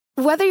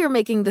Whether you're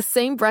making the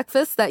same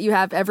breakfast that you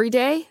have every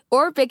day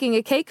or baking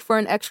a cake for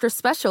an extra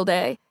special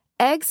day,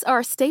 eggs are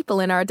a staple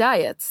in our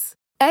diets.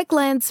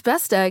 Eggland's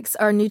best eggs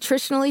are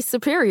nutritionally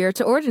superior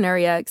to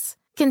ordinary eggs,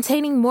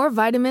 containing more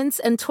vitamins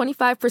and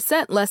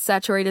 25% less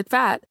saturated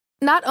fat.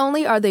 Not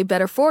only are they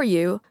better for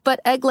you,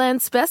 but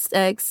Eggland's best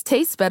eggs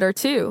taste better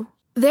too.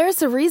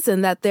 There's a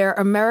reason that they're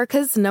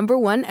America's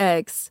 #1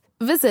 eggs.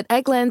 Visit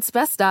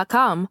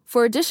egglandsbest.com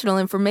for additional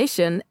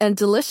information and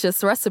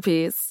delicious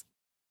recipes.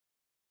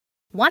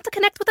 Want to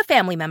connect with a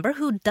family member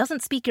who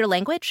doesn't speak your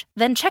language?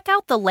 Then check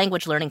out the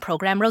language learning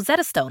program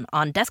Rosetta Stone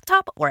on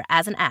desktop or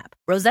as an app.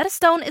 Rosetta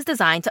Stone is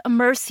designed to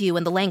immerse you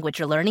in the language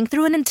you're learning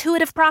through an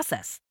intuitive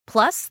process.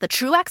 Plus, the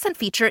True Accent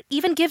feature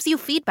even gives you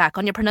feedback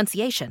on your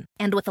pronunciation.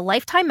 And with a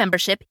lifetime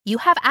membership, you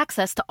have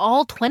access to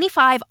all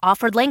 25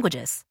 offered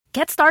languages.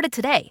 Get started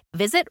today.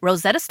 Visit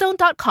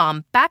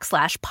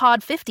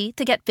rosettastone.com/pod50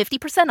 to get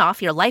 50%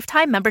 off your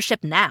lifetime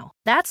membership now.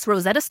 That's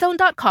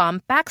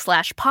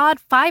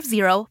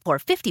rosettastone.com/pod50 for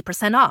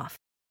 50% off.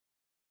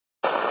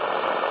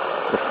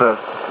 The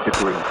first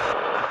degree.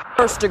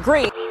 First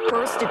degree.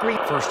 First degree.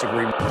 First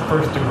degree.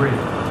 First degree.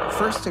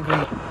 First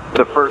degree.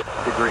 The first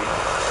degree. You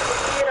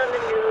see it on the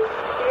news, you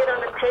see it on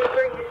the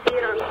paper, you see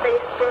it on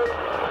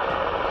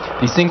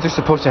Facebook. These things are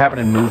supposed to happen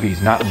in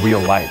movies, not real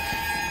life.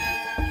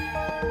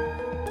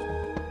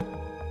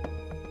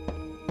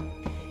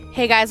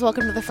 Hey guys,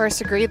 welcome to The First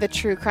Degree, the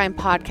true crime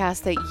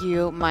podcast that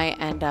you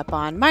might end up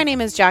on. My name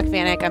is Jack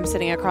Vanek. I'm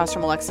sitting across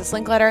from Alexis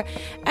Linkletter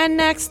and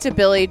next to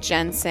Billy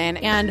Jensen.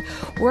 And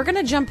we're going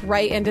to jump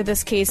right into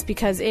this case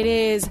because it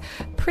is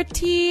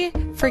pretty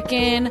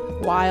freaking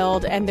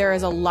wild and there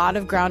is a lot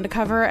of ground to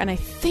cover. And I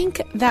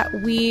think that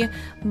we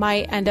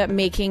might end up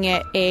making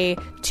it a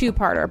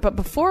two-parter. But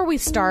before we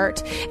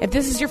start, if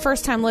this is your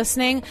first time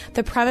listening,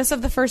 the premise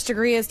of The First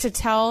Degree is to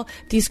tell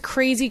these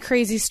crazy,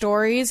 crazy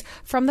stories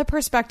from the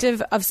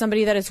perspective of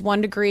somebody that is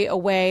 1 degree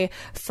away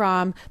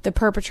from the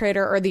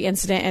perpetrator or the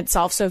incident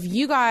itself. So if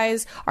you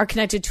guys are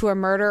connected to a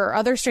murder or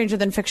other stranger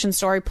than fiction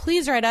story,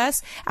 please write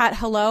us at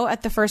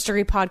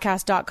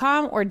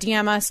hello@thefirstdegreepodcast.com or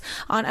DM us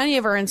on any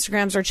of our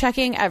Instagrams. We're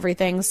checking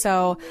everything.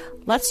 So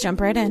let's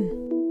jump right in.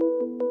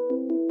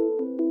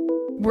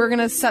 We're going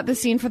to set the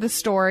scene for the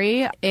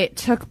story. It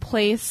took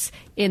place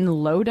in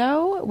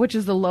Lodo, which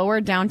is the lower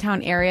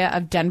downtown area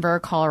of Denver,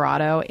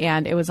 Colorado,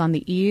 and it was on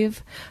the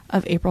eve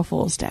of April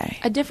Fool's Day.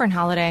 A different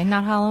holiday,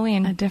 not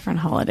Halloween. A different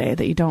holiday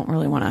that you don't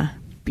really want to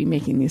be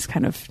making these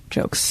kind of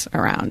jokes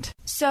around.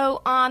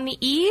 So on the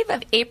eve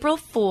of April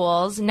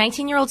Fool's,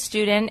 19-year-old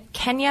student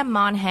Kenya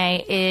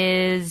Monhe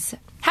is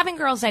having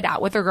girls' night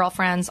out with her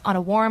girlfriends on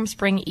a warm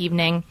spring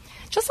evening,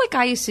 just like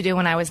I used to do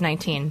when I was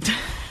 19.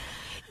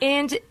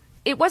 And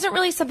it wasn't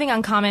really something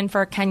uncommon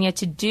for Kenya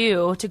to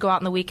do, to go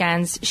out on the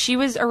weekends. She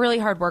was a really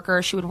hard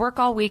worker. She would work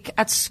all week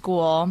at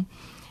school,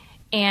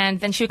 and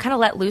then she would kind of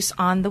let loose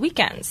on the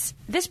weekends.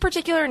 This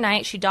particular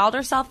night, she dolled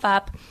herself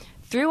up,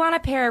 threw on a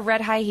pair of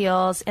red high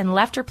heels, and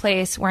left her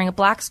place wearing a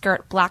black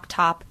skirt, black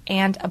top,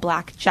 and a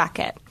black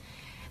jacket.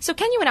 So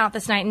Kenya went out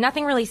this night, and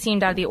nothing really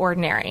seemed out of the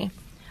ordinary.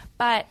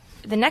 But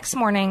the next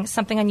morning,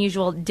 something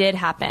unusual did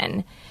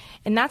happen,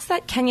 and that's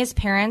that Kenya's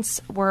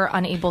parents were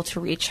unable to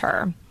reach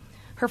her.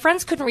 Her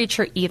friends couldn't reach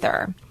her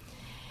either.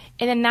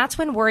 And then that's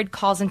when worried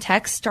calls and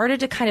texts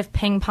started to kind of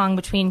ping-pong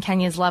between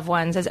Kenya's loved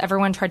ones as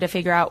everyone tried to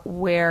figure out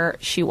where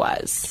she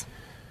was.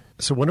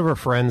 So one of her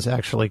friends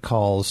actually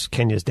calls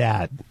Kenya's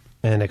dad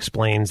and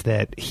explains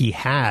that he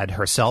had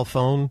her cell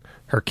phone,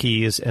 her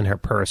keys, and her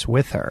purse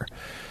with her.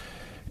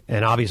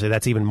 And obviously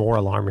that's even more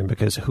alarming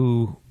because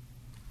who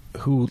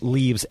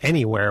leaves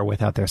anywhere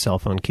without their cell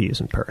phone,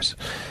 keys, and purse?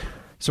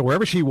 So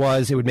wherever she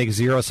was, it would make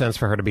zero sense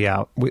for her to be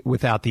out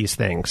without these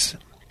things.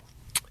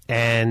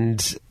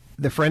 And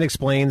the friend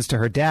explains to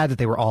her dad that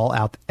they were all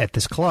out at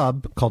this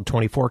club called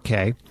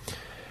 24K.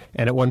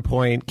 And at one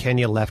point,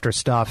 Kenya left her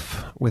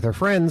stuff with her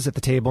friends at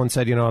the table and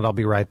said, you know what, I'll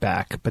be right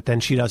back. But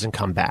then she doesn't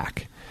come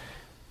back.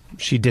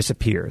 She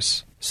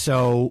disappears.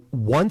 So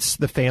once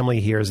the family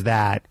hears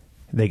that,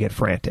 they get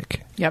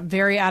frantic. Yep,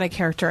 very out of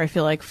character, I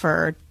feel like,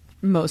 for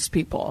most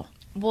people.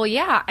 Well,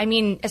 yeah. I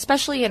mean,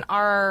 especially in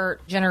our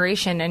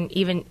generation and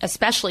even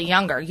especially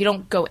younger, you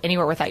don't go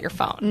anywhere without your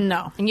phone.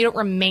 No. And you don't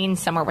remain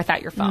somewhere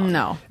without your phone.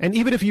 No. And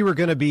even if you were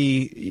going to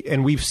be,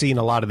 and we've seen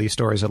a lot of these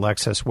stories,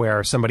 Alexis,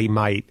 where somebody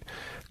might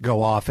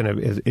go off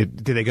and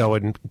did they go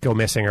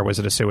missing or was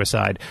it a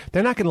suicide?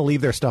 They're not going to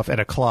leave their stuff at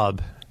a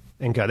club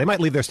and go. They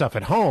might leave their stuff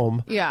at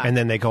home, and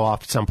then they go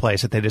off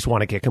someplace that they just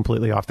want to get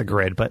completely off the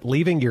grid. But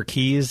leaving your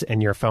keys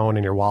and your phone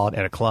and your wallet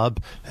at a club,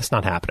 that's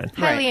not happening.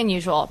 Highly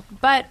unusual.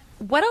 But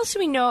what else do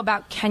we know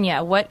about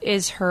Kenya? What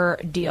is her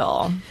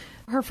deal?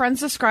 Her friends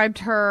described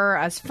her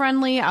as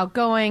friendly,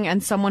 outgoing,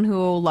 and someone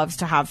who loves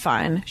to have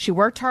fun. She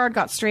worked hard,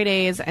 got straight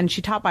A's, and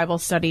she taught Bible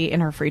study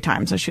in her free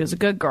time, so she was a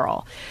good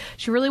girl.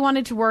 She really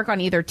wanted to work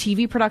on either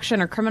TV production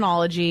or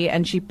criminology,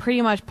 and she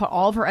pretty much put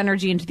all of her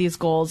energy into these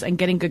goals and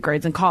getting good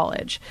grades in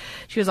college.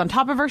 She was on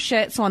top of her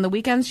shit, so on the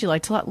weekends she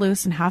liked to let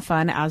loose and have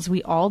fun, as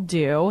we all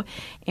do,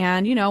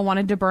 and,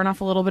 wanted to burn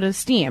off a little bit of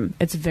steam.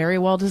 It's very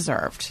well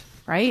deserved.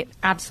 right?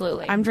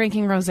 Absolutely. I'm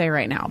drinking rosé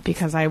right now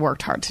because I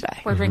worked hard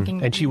today. We're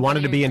drinking. And she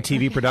wanted to be in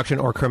TV production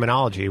or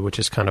criminology, which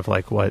is kind of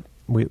like what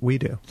we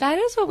do. That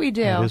is what we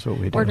do. That is what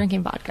we do. We're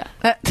drinking vodka.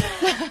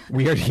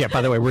 We are, yeah,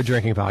 by the way, we're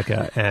drinking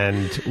vodka,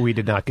 and we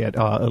did not get,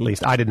 at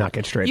least I did not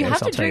get straight You A's,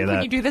 have I'll to tell you drink when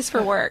that. you do this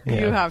for work. Yeah.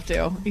 You have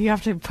to. You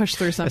have to push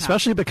through somehow.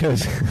 Especially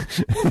because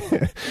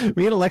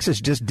me and Alexis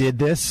just did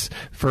this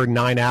for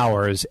 9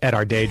 hours at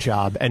our day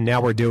job, and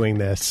now we're doing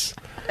this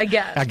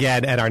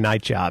again at our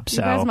night job.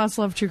 So You guys must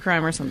love true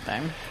crime or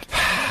something.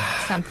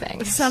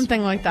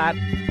 Something like that.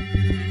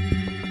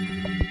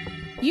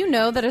 You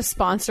know that a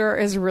sponsor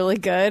is really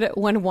good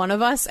when one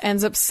of us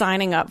ends up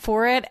signing up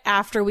for it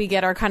after we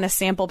get our kind of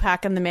sample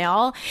pack in the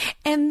mail.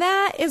 And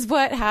that is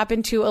what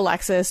happened to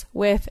Alexis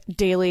with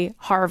Daily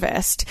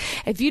Harvest.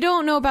 If you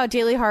don't know about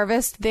Daily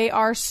Harvest, they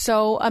are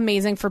so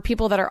amazing for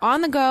people that are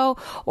on the go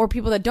or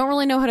people that don't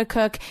really know how to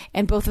cook.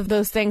 And both of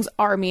those things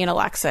are me and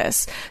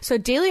Alexis. So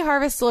Daily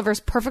Harvest delivers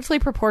perfectly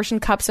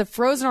proportioned cups of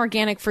frozen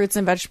organic fruits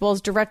and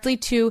vegetables directly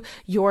to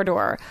your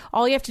door.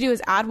 All you have to do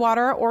is add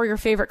water or your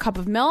favorite cup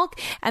of milk,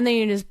 and then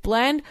you just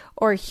blend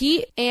or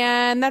heat,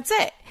 and that's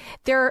it.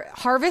 Their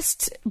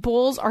harvest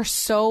bowls are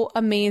so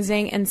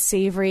amazing and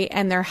savory,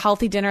 and they're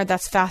healthy dinner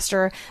that's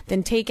faster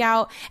than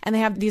takeout. And they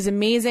have these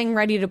amazing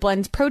ready to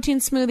blend protein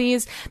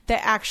smoothies that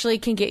actually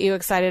can get you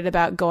excited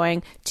about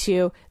going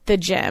to the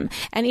gym.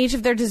 And each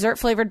of their dessert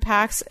flavored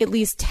packs at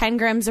least 10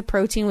 grams of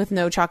protein with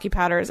no chalky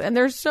powders, and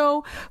they're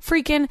so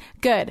freaking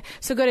good.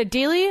 So go to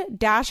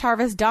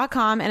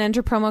daily-harvest.com and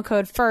enter promo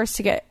code FIRST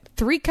to get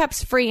 3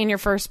 cups free in your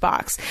first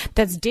box.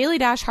 That's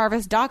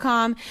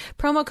daily-harvest.com.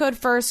 Promo code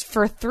FIRST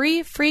for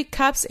 3 free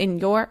cups in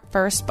your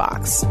first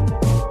box.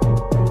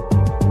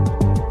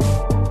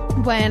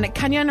 When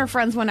Kenya and her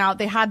friends went out,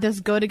 they had this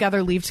go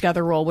together, leave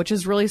together rule, which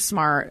is really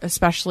smart,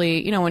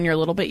 especially, when you're a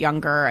little bit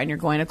younger and you're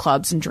going to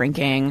clubs and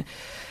drinking.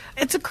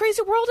 It's a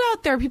crazy world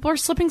out there. People are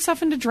slipping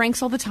stuff into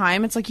drinks all the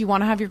time. It's like you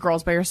want to have your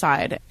girls by your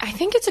side. I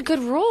think it's a good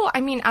rule.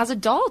 As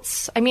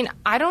adults,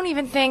 I don't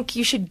even think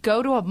you should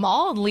go to a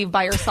mall and leave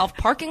by yourself.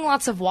 Parking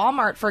lots of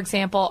Walmart, for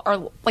example,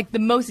 are like the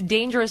most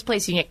dangerous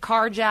place. You can get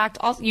carjacked.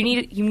 Also, you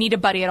need a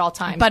buddy at all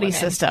times. Buddy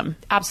system.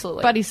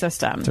 Absolutely. Buddy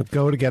system. So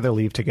go together,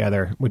 leave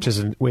together, which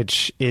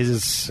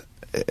is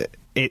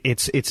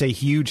it's a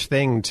huge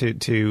thing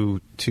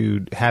to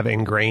have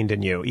ingrained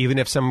in you. Even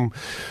if some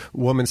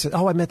woman says,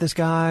 "Oh, I met this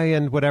guy,"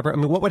 and whatever.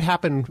 What would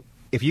happen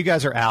if you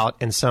guys are out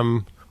and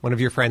one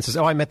of your friends says,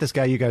 "Oh, I met this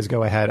guy. You guys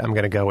go ahead. I'm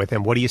going to go with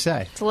him." What do you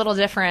say? It's a little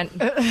different.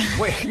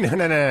 Wait,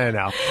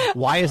 no.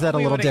 Why is that a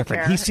little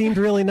different? Care. He seemed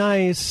really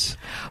nice,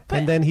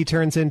 and then he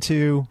turns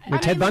into.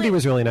 Ted Bundy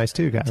was really nice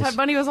too, guys. Ted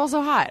Bundy was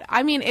also hot.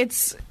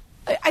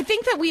 I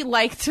think that we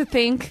like to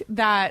think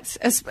that,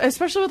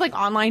 especially with like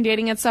online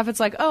dating and stuff, it's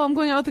like, oh, I'm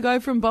going out with a guy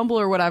from Bumble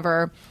or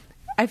whatever.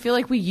 I feel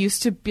like we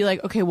used to be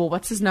like, okay, well,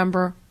 what's his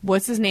number?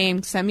 What's his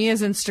name? Send me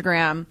his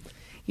Instagram.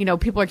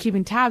 People are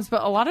keeping tabs,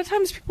 but a lot of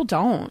times people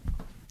don't.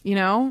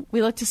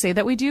 We like to say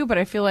that we do, but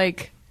I feel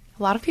like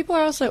a lot of people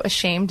are also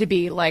ashamed to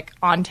be like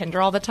on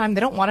Tinder all the time.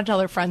 They don't want to tell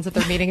their friends that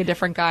they're meeting a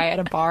different guy at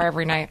a bar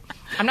every night.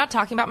 I'm not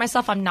talking about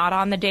myself. I'm not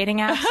on the dating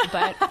apps,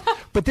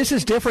 but this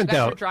is different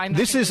though.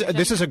 This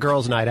is a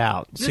girls' night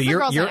out. So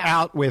you're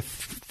out with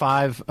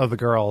 5 of the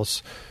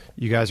girls.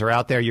 You guys are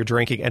out there. You're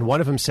drinking, and one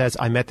of them says,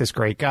 "I met this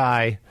great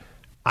guy.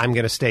 I'm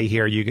going to stay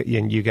here.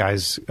 You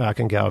guys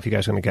can go if you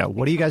guys are going to go."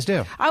 What do you guys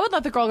do? I would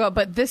let the girl go,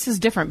 but this is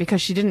different because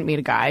she didn't meet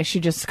a guy. She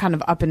just kind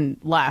of up and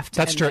left.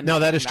 That's true. No,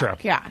 that is true.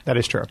 Yeah, that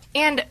is true.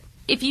 And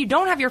if you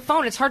don't have your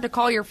phone, it's hard to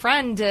call your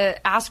friend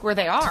to ask where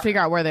they are. To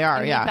figure out where they are,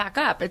 and yeah. Back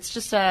up. It's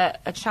just a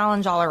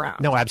challenge all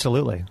around. No,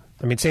 absolutely.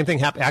 Same thing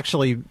happened.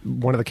 Actually,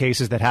 one of the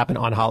cases that happened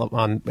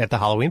at the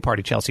Halloween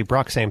party, Chelsea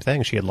Bruck, same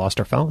thing. She had lost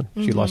her phone.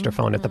 She lost her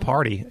phone at the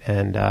party.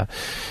 And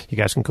you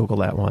guys can Google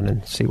that one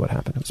and see what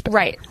happened. It was bad.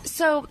 Right.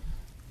 So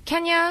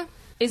Kenya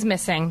is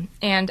missing.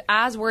 And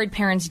as worried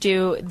parents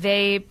do,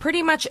 they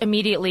pretty much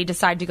immediately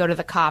decide to go to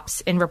the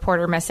cops and report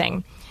her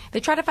missing.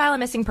 They try to file a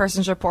missing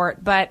persons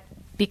report, but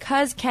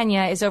because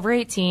Kenya is over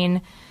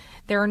 18,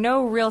 there are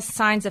no real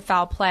signs of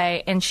foul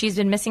play, and she's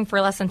been missing for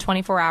less than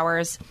 24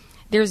 hours.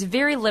 There's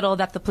very little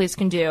that the police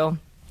can do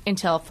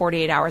until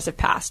 48 hours have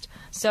passed.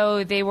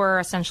 So they were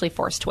essentially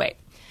forced to wait.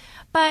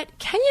 But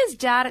Kenya's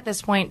dad at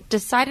this point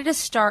decided to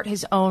start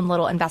his own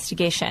little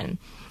investigation,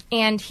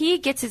 and he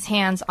gets his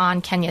hands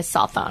on Kenya's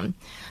cell phone.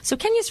 So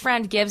Kenya's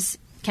friend gives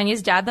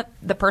Kenya's dad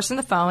the person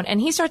the phone, and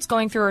he starts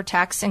going through her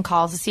texts and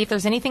calls to see if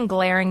there's anything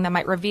glaring that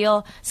might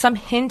reveal some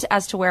hint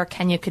as to where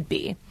Kenya could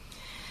be.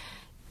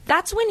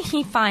 That's when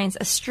he finds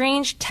a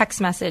strange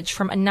text message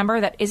from a number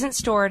that isn't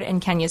stored in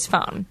Kenya's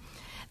phone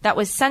that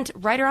was sent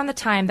right around the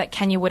time that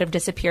Kenya would have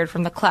disappeared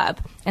from the club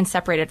and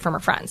separated from her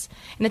friends.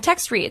 And the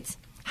text reads,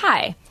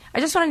 "Hi, I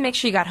just wanted to make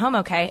sure you got home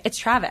okay. It's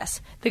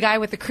Travis, the guy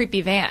with the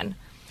creepy van."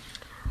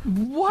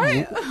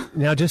 What?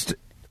 Now, just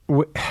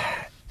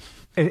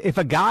if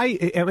a guy,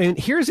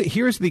 here's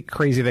the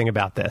crazy thing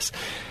about this.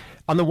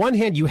 On the one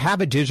hand, you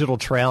have a digital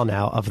trail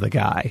now of the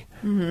guy.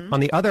 Mm-hmm. On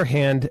the other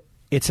hand,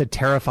 it's a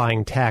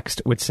terrifying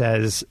text which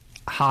says,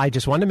 hi,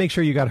 just wanted to make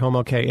sure you got home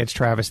okay. It's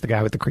Travis, the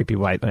guy with the creepy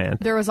white van.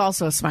 There was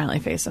also a smiley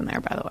face in there,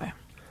 by the way.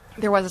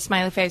 There was a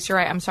smiley face. You're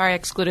right. I'm sorry I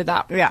excluded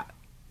that. Yeah.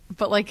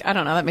 But, like, I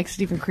don't know. That makes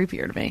it even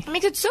creepier to me. It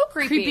makes it so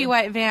creepy. Creepy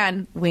white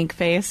van, wink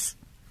face.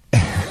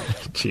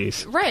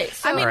 Jeez. Right.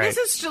 So, I mean, this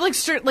is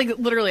like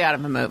literally out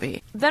of a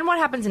movie. Then what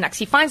happens next?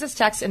 He finds this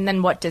text, and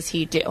then what does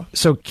he do?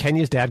 So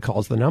Kenya's dad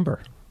calls the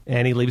number,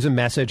 and he leaves a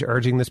message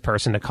urging this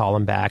person to call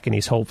him back, and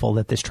he's hopeful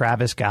that this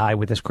Travis guy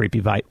with this creepy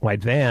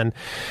white van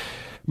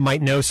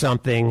might know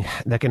something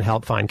that can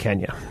help find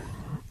Kenya.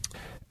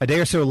 A day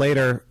or so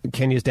later,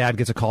 Kenya's dad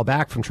gets a call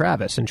back from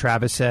Travis, and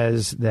Travis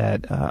says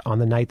that on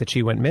the night that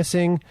she went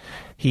missing,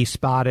 he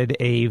spotted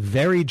a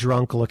very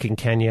drunk-looking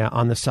Kenya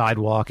on the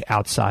sidewalk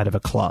outside of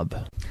a club.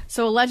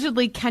 So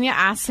allegedly, Kenya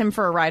asked him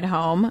for a ride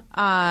home.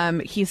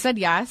 He said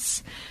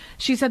yes.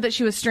 She said that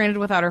she was stranded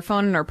without her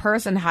phone and her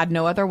purse and had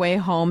no other way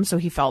home, so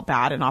he felt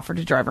bad and offered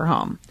to drive her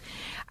home.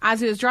 As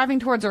he was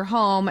driving towards her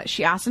home,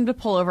 she asked him to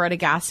pull over at a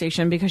gas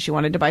station because she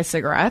wanted to buy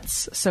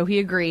cigarettes. So he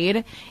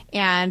agreed,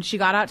 and she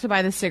got out to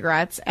buy the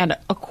cigarettes. And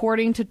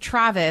according to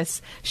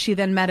Travis, she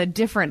then met a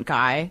different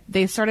guy.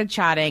 They started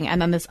chatting,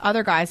 and then this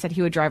other guy said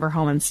he would drive her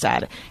home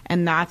instead.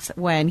 And that's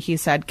when he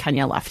said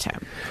Kenya left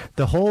him.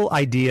 The whole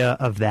idea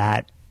of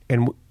that,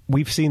 and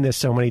we've seen this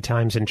so many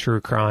times in true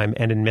crime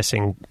and in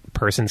missing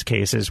persons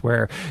cases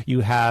where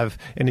you have,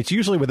 and it's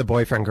usually with a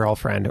boyfriend,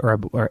 girlfriend, or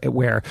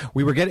where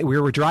we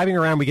were driving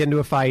around, we get into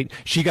a fight,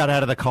 she got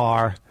out of the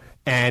car,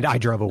 and I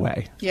drove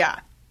away. Yeah.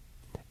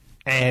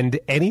 And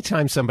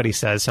anytime somebody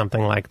says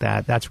something like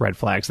that, that's red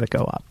flags that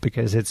go up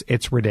because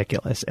it's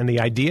ridiculous. And the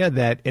idea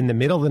that in the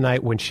middle of the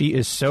night when she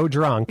is so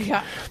drunk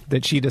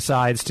that she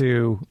decides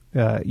to,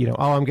 I'm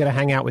going to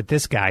hang out with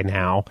this guy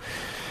now.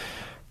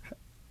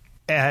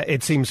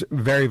 It seems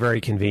very,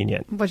 very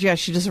convenient. But yeah,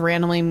 she just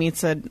randomly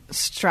meets a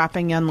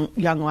strapping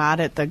young lad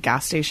at the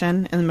gas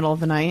station in the middle of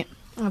the night.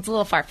 It's a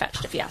little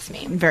far-fetched, if you ask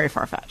me. Very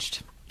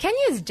far-fetched.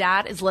 Kenya's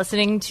dad is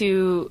listening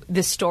to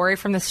this story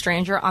from the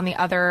stranger on the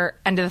other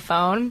end of the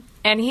phone,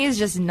 and he's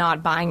just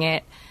not buying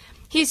it.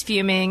 He's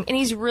fuming, and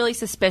he's really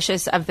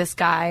suspicious of this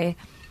guy,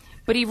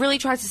 but he really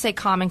tries to stay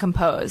calm and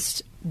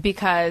composed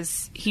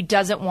because he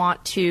doesn't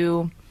want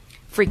to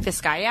freak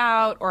this guy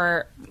out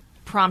or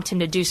prompt him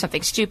to do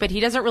something stupid. He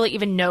doesn't really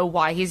even know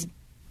why he's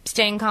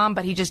staying calm,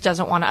 but he just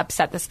doesn't want to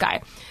upset this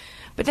guy.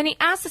 But then he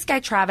asks this guy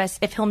Travis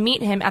if he'll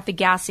meet him at the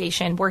gas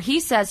station where he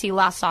says he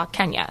last saw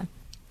Kenya.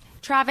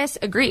 Travis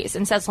agrees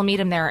and says he'll meet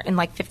him there in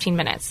like 15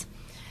 minutes.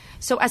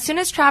 So as soon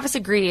as Travis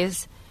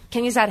agrees,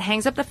 Kenya's dad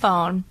hangs up the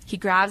phone, he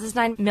grabs his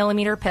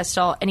 9mm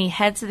pistol, and he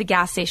heads to the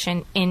gas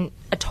station in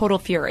a total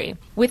fury.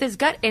 With his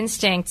gut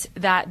instinct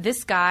that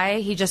this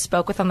guy he just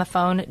spoke with on the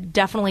phone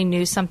definitely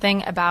knew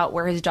something about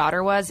where his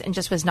daughter was and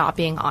just was not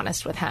being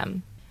honest with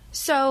him.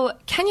 So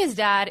Kenya's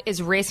dad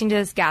is racing to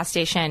this gas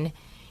station.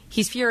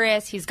 He's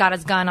furious. He's got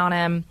his gun on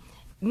him.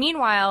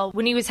 Meanwhile,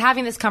 when he was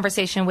having this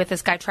conversation with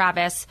this guy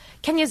Travis,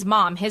 Kenya's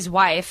mom, his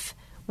wife,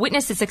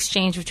 witnessed this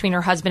exchange between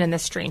her husband and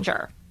this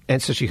stranger.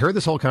 And so she heard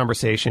this whole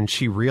conversation.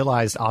 She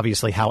realized,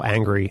 obviously, how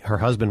angry her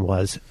husband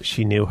was.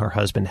 She knew her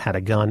husband had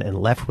a gun and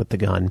left with the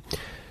gun.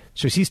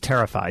 So she's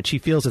terrified. She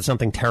feels that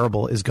something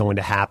terrible is going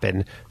to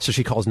happen. So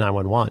she calls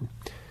 911.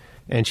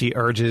 And she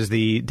urges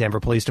the Denver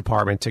Police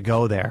Department to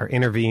go there,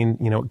 intervene,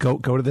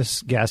 go to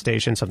this gas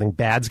station. Something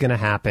bad's going to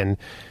happen.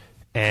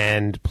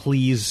 And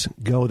please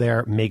go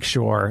there. Make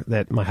sure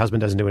that my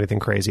husband doesn't do anything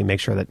crazy. Make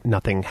sure that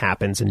nothing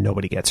happens and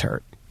nobody gets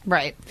hurt.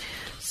 Right.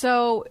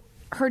 So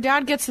her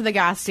dad gets to the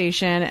gas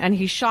station and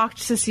he's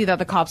shocked to see that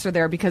the cops are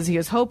there because he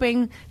is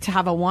hoping to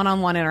have a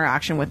one-on-one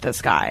interaction with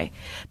this guy.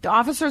 The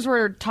officers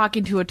were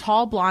talking to a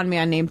tall blonde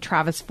man named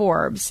Travis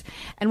Forbes.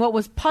 And what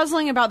was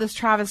puzzling about this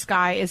Travis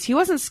guy is he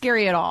wasn't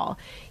scary at all.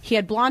 He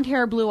had blonde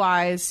hair, blue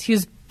eyes. He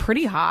was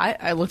pretty hot.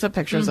 I looked up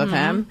pictures of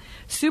him.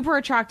 Super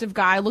attractive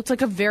guy. Looked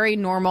like a very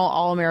normal,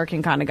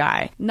 all-American kind of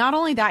guy. Not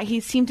only that, he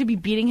seemed to be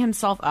beating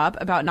himself up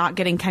about not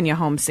getting Kenya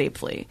home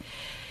safely.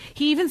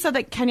 He even said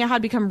that Kenya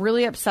had become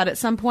really upset at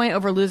some point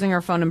over losing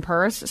her phone and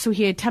purse, so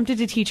he attempted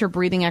to teach her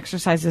breathing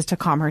exercises to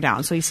calm her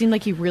down. So he seemed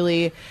like he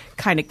really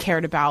kind of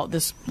cared about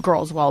this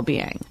girl's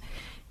well-being.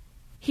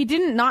 He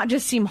didn't not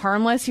just seem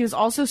harmless, he was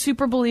also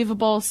super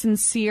believable,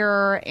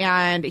 sincere,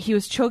 and he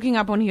was choking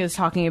up when he was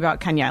talking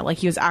about Kenya. Like,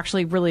 he was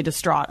actually really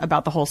distraught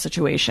about the whole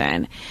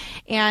situation.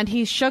 And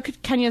he shook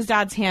Kenya's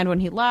dad's hand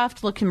when he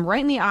left, looked him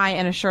right in the eye,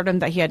 and assured him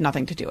that he had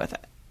nothing to do with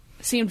it.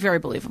 Seemed very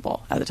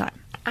believable at the time.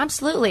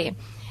 Absolutely.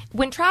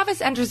 When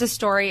Travis enters the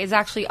story is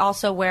actually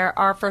also where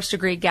our first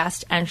degree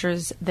guest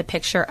enters the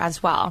picture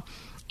as well.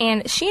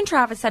 And she and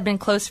Travis have been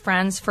close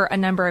friends for a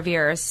number of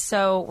years.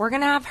 So we're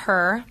going to have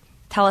her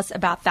tell us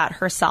about that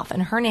herself.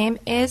 And her name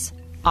is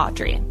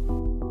Audrey.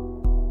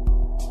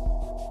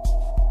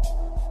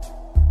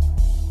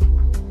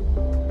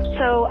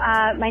 So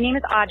my name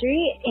is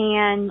Audrey,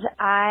 and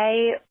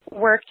I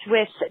worked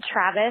with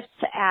Travis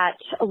at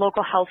a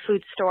local health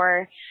food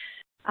store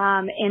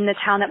in the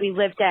town that we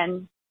lived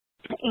in.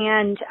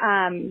 And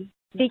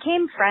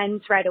became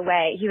friends right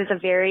away. He was a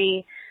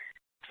very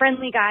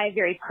friendly guy,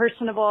 very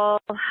personable,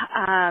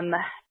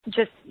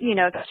 just,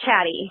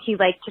 chatty. He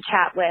liked to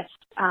chat with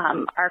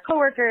our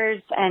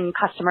coworkers and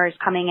customers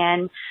coming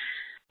in.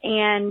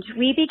 And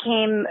we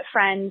became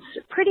friends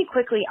pretty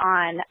quickly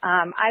on.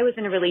 I was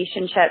in a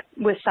relationship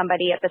with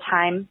somebody at the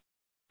time,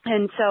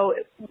 and so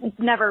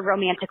never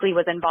romantically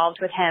was involved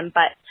with him,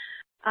 but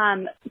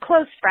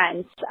close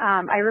friends.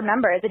 I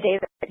remember the day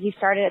that he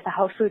started at the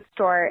health food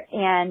store,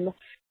 and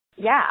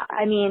at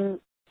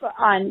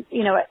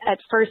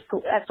first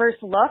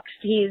looks,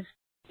 he's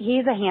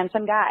a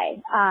handsome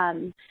guy.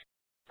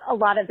 A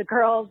lot of the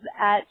girls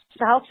at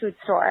the health food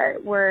store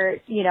were,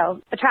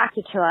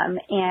 attracted to him,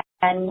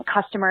 and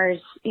customers,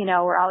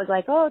 were always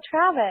like, "Oh,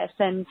 Travis,"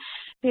 and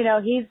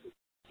he's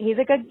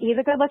a good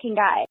looking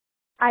guy.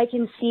 I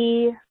can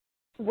see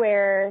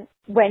where,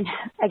 when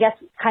I guess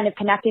kind of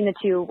connecting the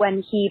two,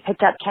 when he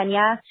picked up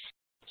Kenya,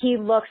 he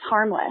looks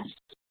harmless.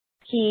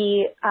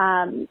 He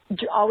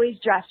always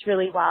dressed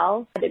really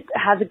well,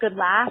 has a good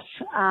laugh,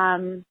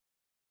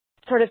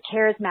 sort of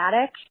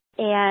charismatic,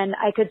 and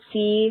I could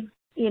see,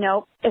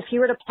 if he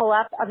were to pull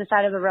up on the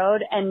side of the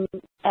road and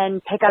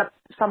pick up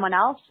someone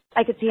else,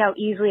 I could see how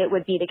easily it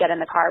would be to get in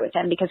the car with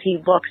him because he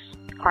looks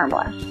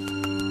harmless.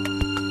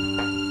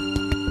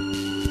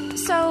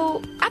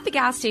 So at the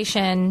gas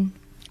station,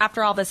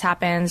 after all this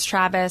happens,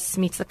 Travis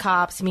meets the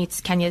cops,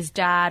 meets Kenya's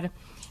dad.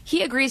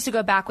 He agrees to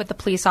go back with the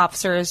police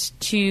officers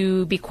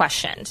to be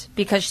questioned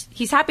because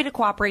he's happy to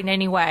cooperate in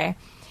any way.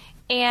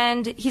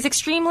 And he's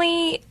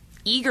extremely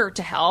eager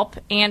to help.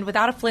 And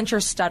without a flinch or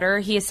stutter,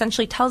 he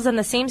essentially tells them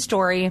the same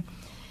story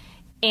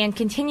and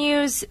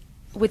continues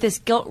with this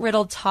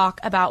guilt-riddled talk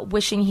about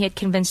wishing he had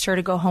convinced her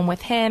to go home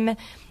with him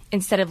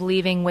instead of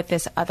leaving with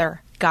this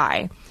other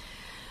guy.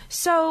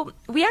 So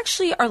we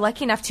actually are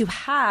lucky enough to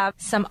have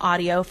some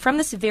audio from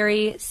this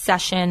very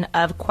session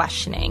of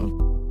questioning.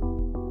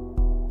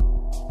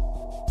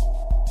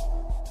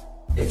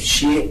 If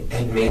she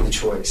had made the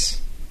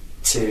choice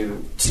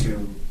to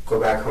go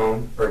back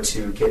home or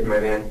to get in my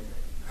van,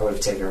 I would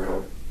have taken her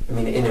home. I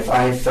mean, and if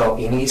I felt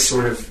any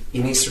sort of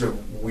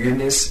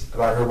weirdness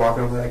about her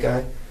walking over that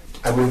guy,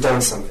 I would have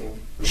done something.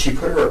 She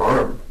put her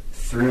arm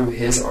through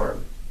his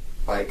arm,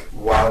 like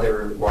while they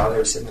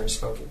were sitting there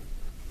smoking,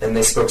 and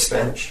they spoke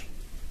Spanish,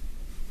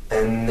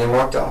 and they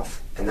walked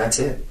off, and that's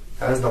it.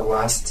 That was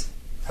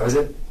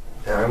it,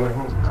 and I went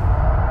home.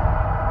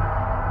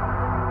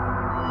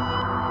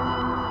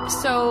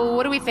 So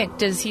what do we think?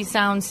 Does he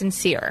sound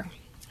sincere?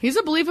 He's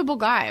a believable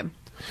guy.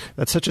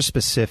 That's such a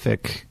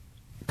specific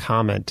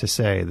comment to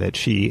say that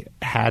she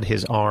had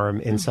his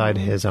arm inside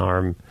his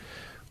arm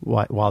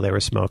while they were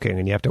smoking,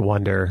 and you have to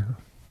wonder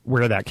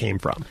where that came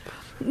from.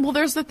 Well,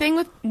 there's the thing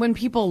with when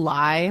people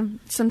lie,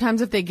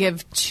 sometimes if they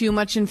give too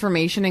much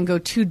information and go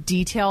too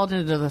detailed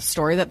into the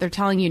story that they're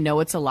telling,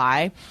 it's a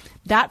lie.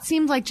 That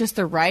seemed like just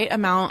the right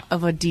amount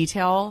of a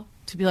detail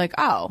to be like,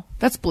 oh,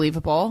 that's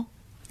believable.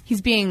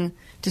 He's being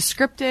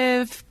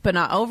descriptive, but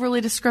not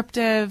overly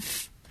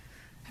descriptive.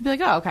 I'd be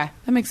like, oh, okay,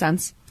 that makes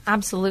sense.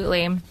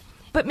 Absolutely.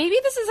 But maybe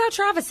this is how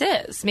Travis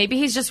is. Maybe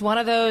he's just one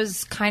of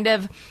those kind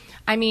of,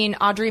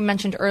 Audrey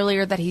mentioned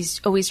earlier that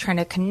he's always trying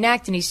to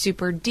connect and he's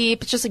super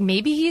deep. It's just like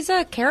maybe he's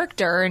a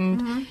character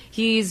and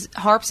he's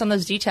harps on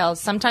those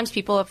details. Sometimes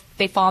people, if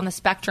they fall on the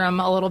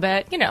spectrum a little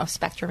bit,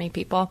 spectrum-y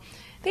people,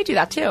 they do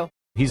that too.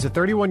 He's a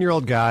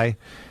 31-year-old guy.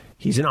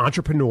 He's an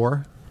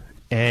entrepreneur,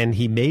 and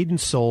he made and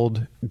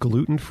sold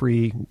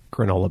gluten-free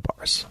granola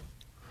bars.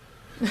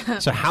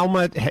 So how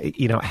much,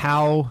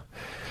 how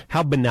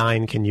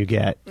benign can you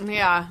get?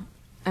 Yeah.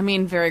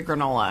 Very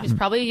granola. He's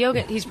probably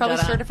yoga. He's probably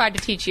certified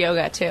to teach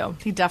yoga too.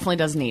 He definitely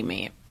doesn't eat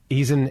meat.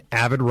 He's an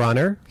avid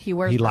runner. He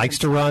likes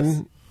to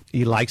run.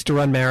 He likes to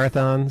run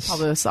marathons.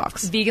 Probably with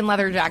socks. Vegan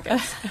leather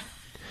jackets.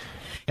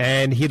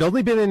 And he had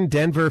only been in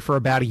Denver for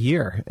about a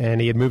year, and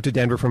he had moved to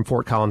Denver from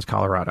Fort Collins,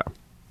 Colorado.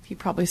 He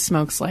probably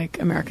smokes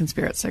like American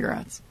Spirit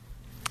cigarettes.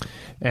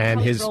 And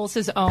he rolls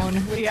his own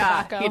with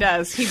tobacco. He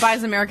does. He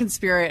buys American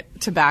Spirit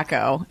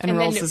tobacco and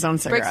rolls his own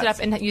cigarettes. Breaks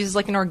it up and uses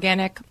like an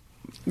organic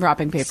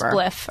wrapping paper,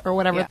 spliff or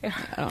whatever. Yeah.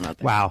 I don't know.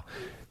 Wow.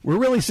 We're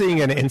really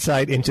seeing an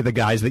insight into the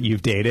guys that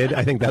you've dated.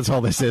 I think that's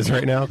all this is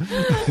right now.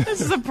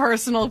 This is a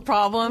personal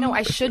problem. No,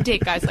 I should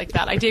date guys like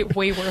that. I date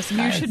way worse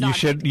guys.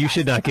 You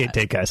should not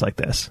date guys like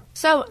this.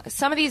 So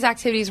some of these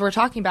activities we're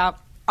talking about,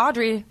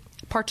 Audrey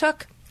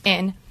partook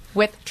in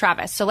with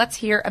Travis. So let's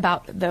hear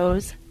about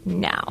those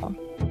now.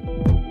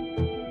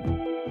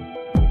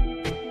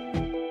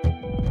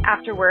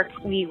 After work,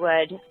 we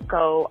would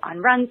go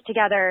on runs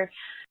together.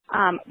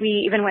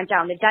 We even went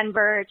down to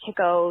Denver to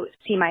go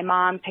see my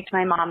mom, picked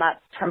my mom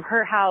up from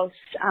her house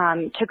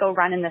to go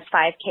run in this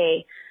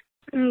 5K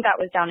that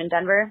was down in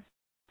Denver.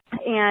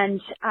 And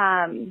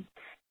a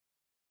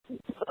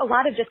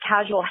lot of just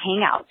casual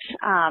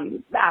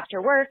hangouts.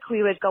 After work,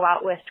 we would go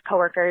out with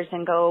coworkers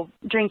and go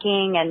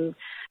drinking and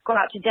go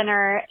out to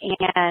dinner.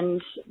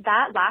 And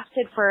that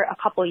lasted for a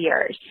couple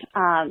years.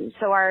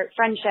 So our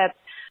friendship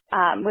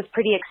was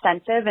pretty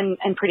extensive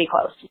and pretty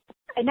close.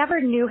 I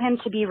never knew him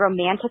to be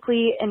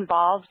romantically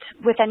involved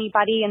with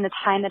anybody in the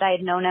time that I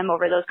had known him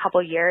over those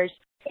couple years.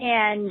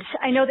 And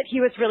I know that he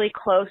was really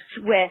close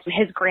with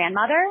his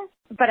grandmother.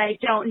 but I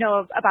don't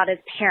know about his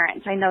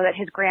parents. I know that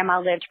his grandma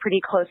lived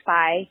pretty close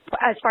by.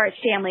 As far as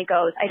family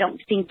goes, I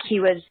don't think he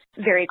was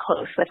very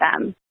close with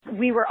them.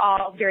 We were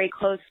all very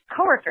close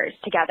coworkers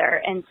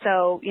together. And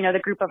so, you know, the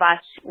group of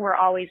us were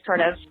always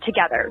sort of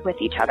together with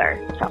each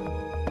other. So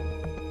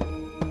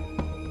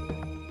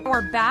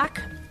we're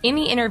back in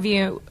the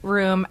interview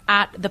room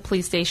at the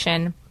police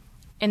station.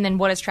 And then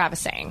what is Travis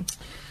saying?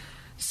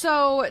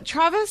 So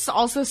Travis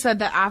also said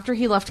that after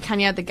he left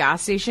Kenya at the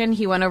gas station,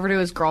 he went over to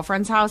his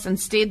girlfriend's house and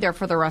stayed there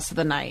for the rest of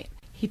the night.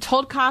 He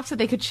told cops that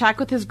they could check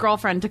with his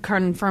girlfriend to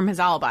confirm his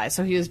alibi.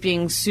 So he was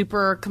being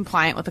super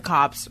compliant with the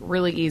cops,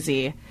 really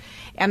easy.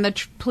 And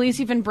the police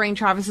even bring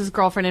Travis's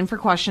girlfriend in for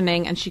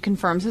questioning, and she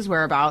confirms his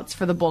whereabouts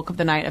for the bulk of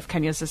the night of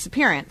Kenya's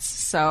disappearance.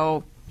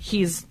 So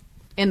he's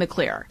in the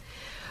clear.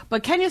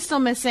 But Kenya's still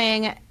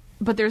missing,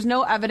 but there's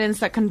no evidence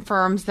that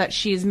confirms that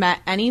she's met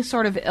any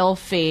sort of ill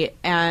fate,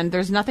 and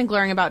there's nothing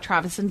glaring about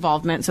Travis'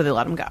 involvement, so they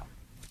let him go.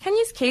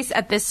 Kenya's case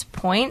at this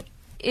point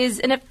is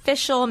an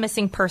official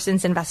missing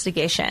persons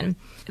investigation.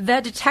 The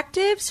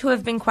detectives who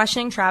have been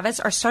questioning Travis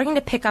are starting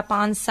to pick up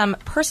on some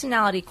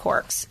personality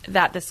quirks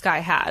that this guy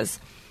has.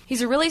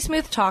 He's a really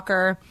smooth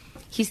talker,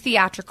 he's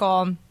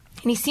theatrical, and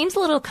he seems a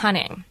little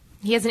cunning.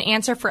 He has an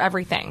answer for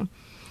everything.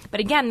 But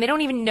again, they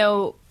don't even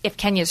know if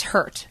Kenya's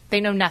hurt.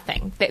 They know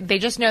nothing. They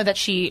just know that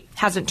she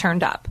hasn't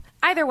turned up.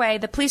 Either way,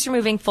 the police are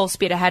moving full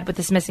speed ahead with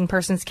this missing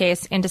persons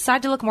case and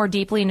decide to look more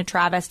deeply into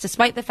Travis,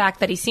 despite the fact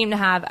that he seemed to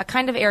have a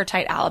kind of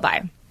airtight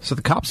alibi. So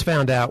the cops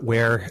found out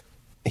where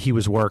he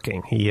was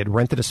working. He had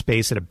rented a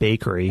space at a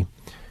bakery,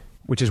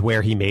 which is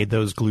where he made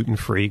those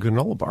gluten-free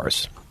granola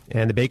bars.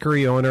 And the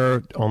bakery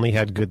owner only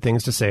had good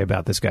things to say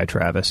about this guy,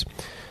 Travis.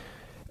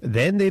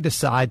 Then they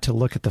decide to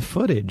look at the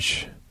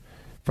footage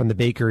from the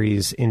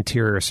bakery's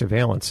interior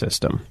surveillance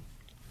system.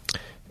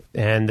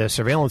 And the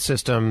surveillance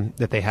system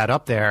that they had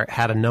up there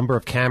had a number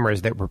of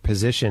cameras that were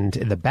positioned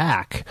in the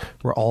back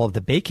where all of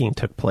the baking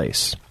took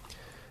place.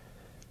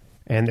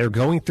 And they're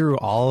going through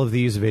all of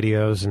these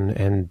videos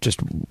and just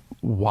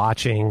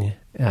watching,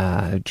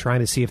 trying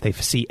to see if they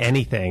see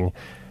anything.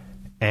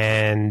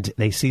 And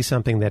they see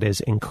something that is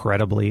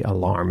incredibly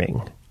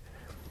alarming.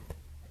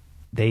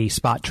 They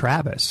spot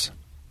Travis.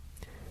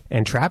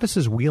 And Travis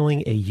is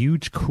wheeling a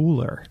huge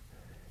cooler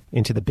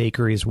into the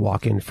bakery's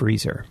walk-in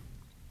freezer.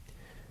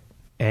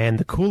 And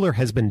the cooler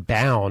has been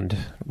bound,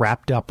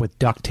 wrapped up with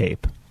duct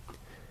tape.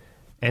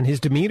 And his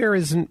demeanor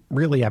isn't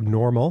really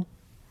abnormal.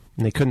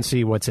 And they couldn't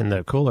see what's in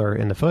the cooler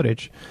in the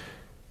footage.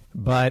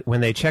 But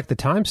when they checked the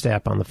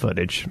timestamp on the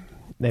footage,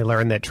 they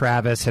learned that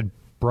Travis had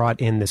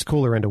brought in this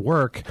cooler into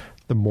work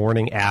the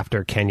morning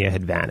after Kenya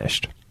had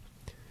vanished.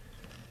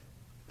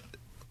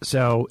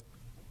 So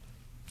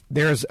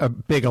there's a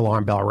big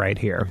alarm bell right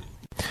here.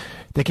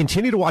 They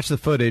continue to watch the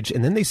footage,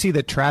 and then they see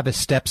that Travis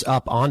steps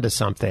up onto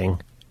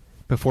something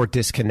before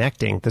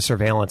disconnecting the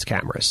surveillance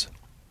cameras.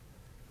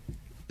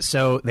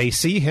 So they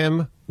see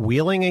him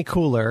wheeling a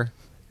cooler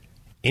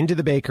into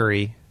the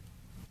bakery,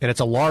 and it's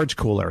a large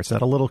cooler. It's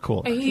not a little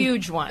cooler. A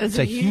huge one. It's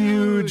a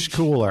huge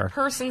cooler.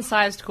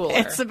 Person-sized cooler.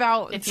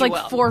 It's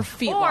like 4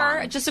 feet long.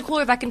 Or just a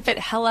cooler that can fit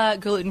hella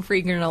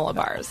gluten-free granola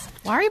bars.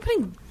 Why are you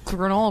putting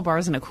granola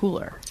bars in a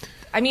cooler?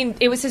 I mean,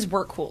 it was his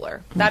work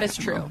cooler. That is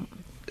true.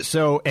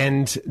 So,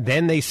 and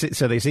then they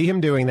see him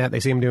doing that.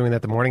 They see him doing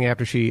that the morning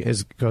after she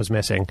goes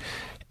missing.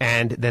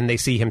 And then they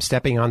see him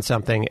stepping on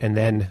something, and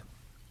then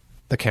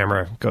the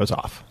camera goes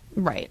off.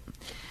 Right.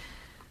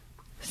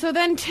 So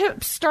then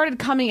tips started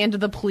coming into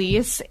the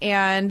police,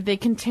 and they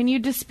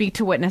continued to speak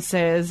to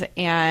witnesses,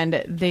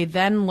 and they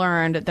then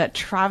learned that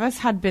Travis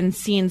had been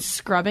seen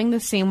scrubbing the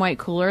same white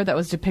cooler that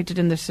was depicted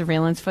in the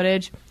surveillance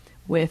footage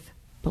with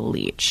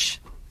bleach.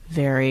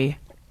 Very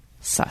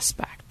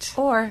suspect.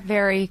 Or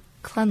very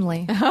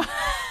cleanly.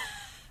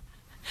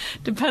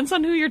 Depends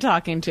on who you're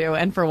talking to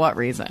and for what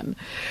reason.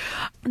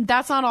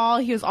 That's not all.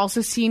 He was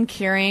also seen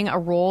carrying a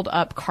rolled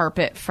up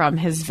carpet from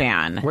his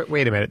van.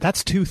 Wait a minute.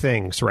 That's two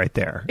things right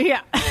there.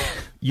 Yeah.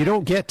 You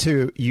don't get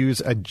to use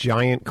a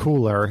giant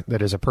cooler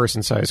that is a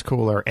person-sized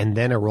cooler and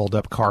then a rolled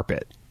up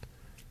carpet.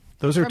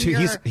 Those are two.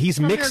 He's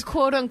from mixed. Your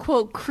quote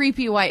unquote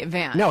creepy white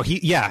van. No,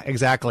 yeah,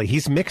 exactly.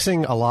 He's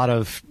mixing a lot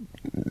of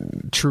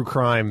true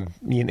crime,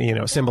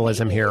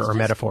 symbolism here or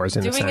metaphors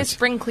in a sense. Doing his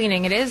spring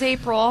cleaning. It is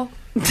April.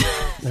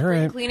 All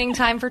right. Cleaning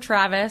time for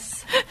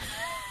Travis.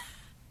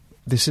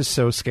 This is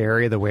so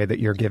scary, the way that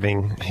you're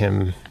giving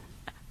him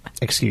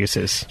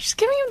excuses. Just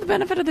giving him the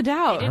benefit of the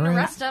doubt. They didn't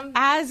arrest him.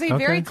 As a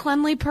very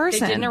cleanly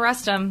person. They didn't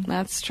arrest him.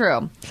 That's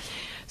true.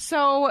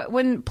 So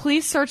when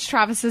police searched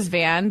Travis's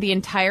van, the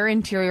entire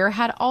interior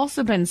had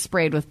also been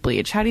sprayed with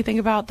bleach. How do you think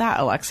about that,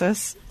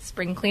 Alexis?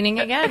 Spring cleaning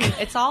again.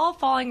 It's all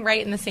falling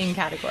right in the same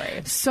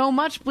category. So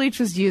much bleach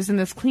was used in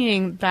this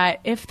cleaning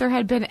that if there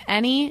had been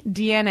any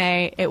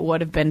DNA, it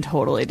would have been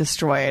totally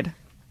destroyed.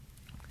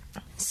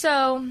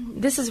 So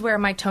this is where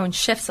my tone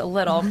shifts a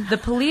little. The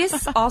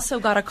police also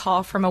got a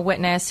call from a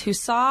witness who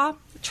saw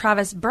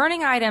Travis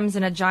burning items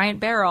in a giant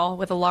barrel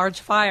with a large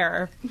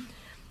fire.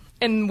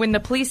 And when the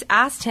police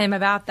asked him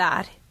about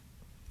that,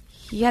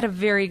 he had a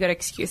very good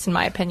excuse, in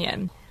my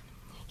opinion.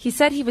 He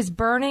said he was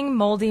burning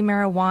moldy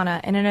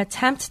marijuana in an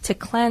attempt to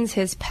cleanse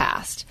his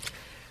past.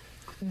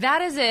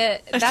 That is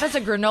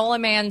a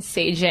granola man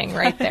saging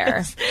right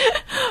there.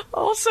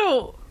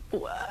 Also,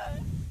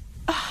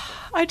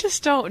 I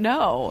just don't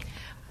know.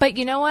 But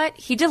you know what?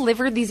 He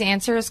delivered these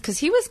answers because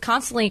he was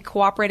constantly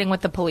cooperating with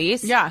the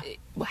police. Yeah.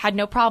 Had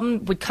no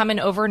problem, would come in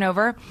over and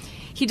over.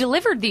 He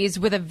delivered these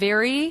with a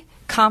very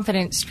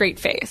confident, straight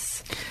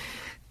face.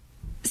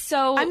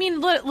 So, I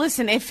mean,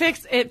 listen, it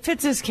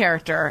fits his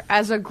character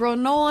as a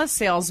granola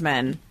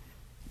salesman.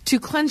 To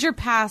cleanse your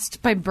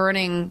past by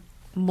burning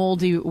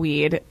moldy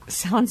weed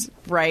sounds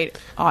right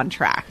on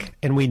track.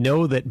 And we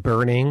know that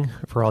burning,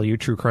 for all you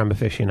true crime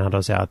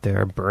aficionados out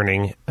there,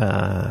 burning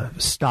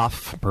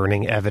stuff,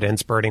 burning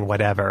evidence, burning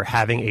whatever,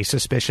 having a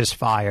suspicious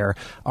fire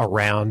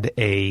around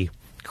a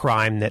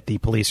crime that the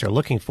police are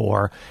looking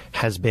for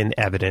has been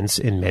evidence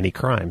in many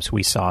crimes.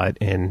 We saw it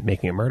in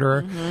Making a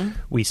Murderer. Mm-hmm.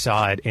 We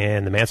saw it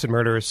in the Manson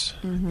murders.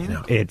 Mm-hmm. You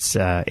know,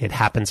 it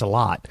happens a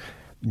lot.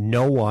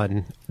 No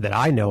one that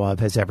I know of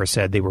has ever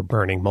said they were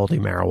burning moldy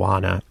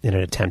marijuana in an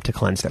attempt to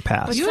cleanse their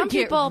past. But you would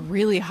get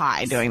really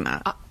high doing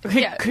that.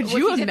 Yeah, could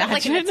you imagine?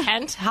 Like in a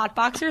tent,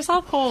 hotbox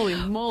yourself? Holy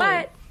moly.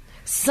 But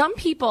some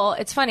people,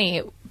 it's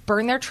funny,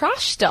 burn their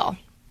trash still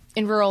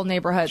in rural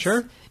neighborhoods.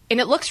 Sure. And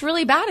it looks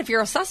really bad if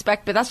you're a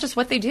suspect, but that's just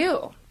what they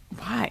do.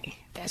 Why?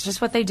 That's just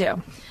what they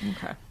do.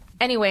 Okay.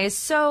 Anyways,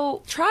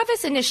 so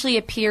Travis initially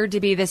appeared to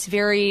be this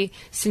very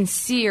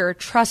sincere,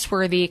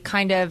 trustworthy,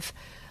 kind of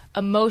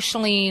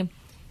emotionally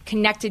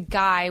connected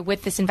guy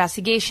with this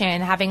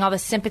investigation, having all the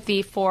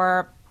sympathy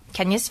for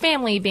Kenya's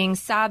family, being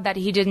sad that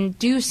he didn't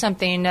do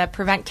something to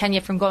prevent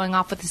Kenya from going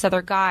off with this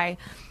other guy.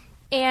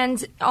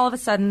 And all of a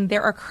sudden,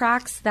 there are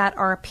cracks that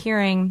are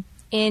appearing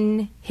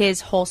in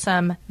his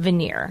wholesome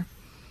veneer.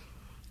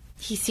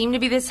 He seemed to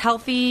be this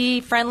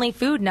healthy, friendly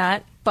food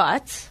nut,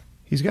 but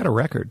he's got a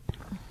record.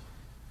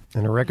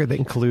 And a record that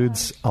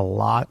includes a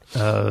lot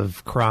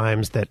of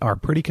crimes that are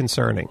pretty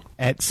concerning.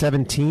 At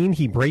 17,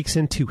 he breaks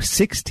into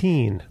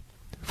 16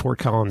 Fort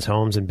Collins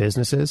homes and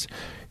businesses.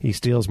 He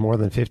steals more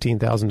than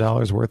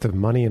 $15,000 worth of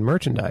money and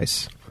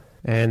merchandise.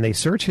 And they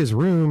search his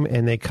room,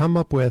 and they come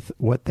up with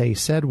what they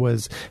said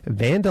was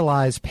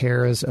vandalized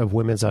pairs of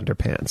women's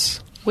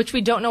underpants. Which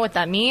we don't know what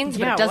that means,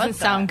 but it doesn't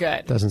sound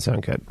good. Doesn't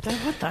sound good.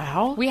 What the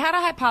hell? We had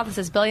a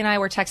hypothesis. Billy and I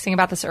were texting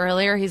about this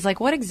earlier. He's like,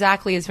 what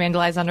exactly is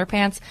vandalized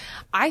underpants?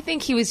 I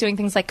think he was doing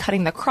things like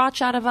cutting the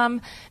crotch out of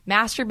them,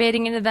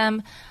 masturbating into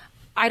them.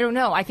 I don't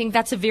know. I think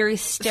that's a very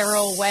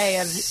sterile way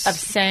of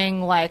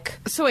saying, like...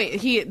 So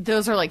wait,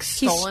 those are like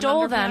stolen He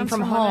stole them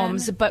from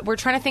homes, but we're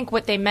trying to think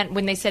what they meant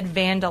when they said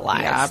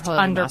vandalized. Yeah,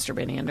 probably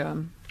masturbating into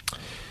them.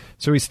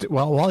 So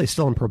while he's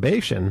still in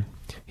probation,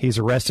 he's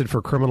arrested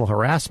for criminal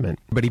harassment.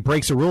 But he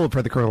breaks a rule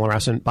for the criminal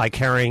harassment by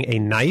carrying a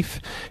knife,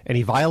 and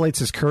he violates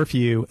his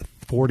curfew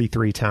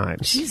 43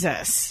 times.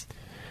 Jesus.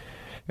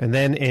 And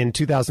then in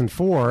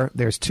 2004,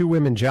 there's two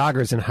women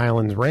joggers in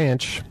Highlands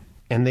Ranch,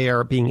 and they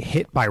are being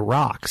hit by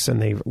rocks,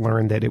 and they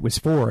learned that it was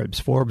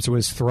Forbes. Forbes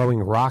was throwing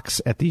rocks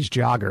at these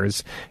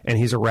joggers, and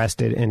he's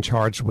arrested and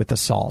charged with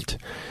assault.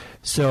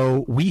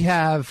 So we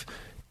have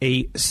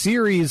a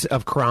series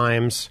of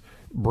crimes,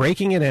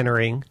 breaking and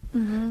entering,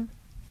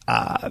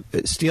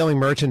 stealing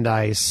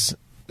merchandise,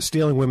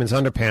 stealing women's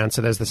underpants,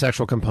 so there's the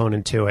sexual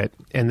component to it,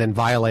 and then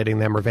violating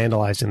them or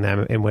vandalizing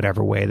them in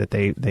whatever way that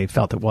they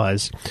felt it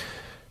was.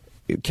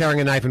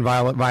 Carrying a knife and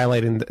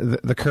violating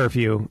the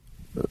curfew.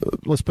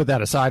 Let's put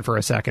that aside for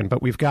a second,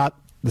 but we've got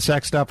the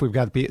sex stuff. We've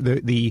got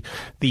the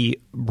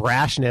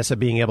brashness of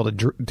being able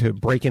to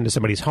break into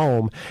somebody's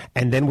home,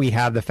 and then we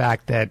have the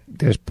fact that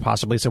there's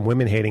possibly some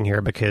women hating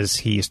here because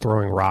he's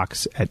throwing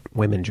rocks at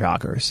women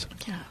joggers.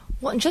 Yeah.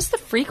 Well, and just the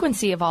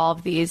frequency of all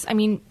of these. I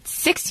mean,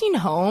 16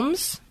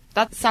 homes.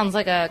 That sounds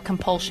like a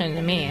compulsion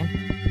to me.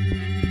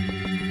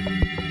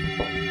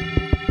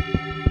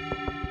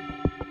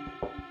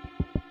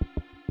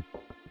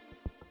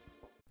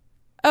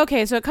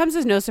 Okay, so it comes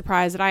as no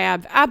surprise that I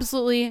have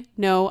absolutely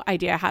no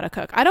idea how to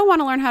cook. I don't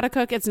want to learn how to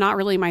cook. It's not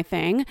really my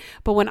thing.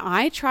 But when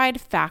I tried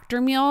Factor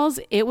meals,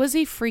 it was a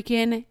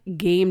freaking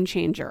game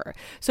changer.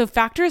 So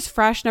Factor's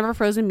fresh, never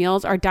frozen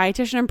meals are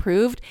dietitian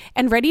approved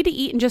and ready to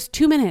eat in just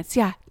 2 minutes.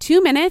 Yeah,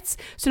 2 minutes.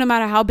 So no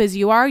matter how busy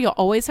you are, you'll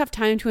always have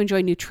time to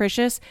enjoy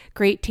nutritious,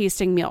 great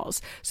tasting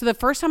meals. So the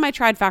first time I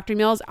tried Factor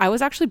meals, I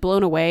was actually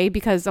blown away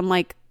because I'm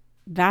like,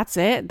 that's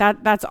it.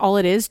 That's all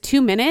it is.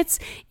 2 minutes.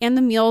 And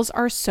the meals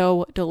are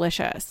so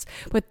delicious.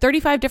 With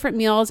 35 different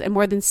meals and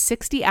more than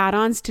 60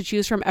 add-ons to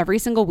choose from every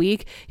single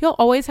week, you'll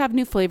always have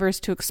new flavors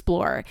to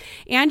explore.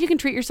 And you can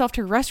treat yourself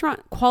to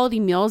restaurant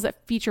quality meals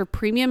that feature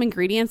premium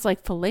ingredients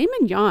like filet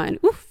mignon,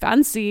 ooh,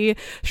 fancy,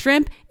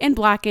 shrimp, and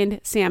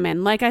blackened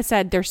salmon. Like I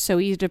said, they're so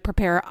easy to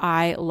prepare.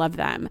 I love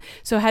them.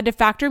 So head to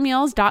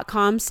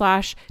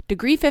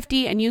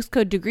factormeals.com/degree50 and use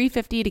code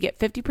degree50 to get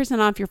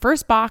 50% off your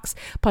first box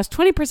plus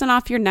 20%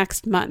 off your next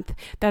month.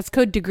 That's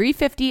code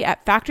degree50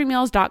 at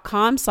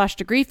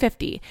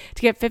factormeals.com/degree50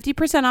 to get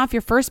 50% off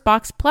your first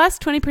box plus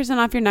 20%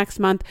 off your next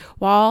month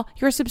while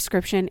your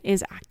subscription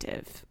is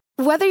active.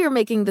 Whether you're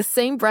making the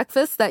same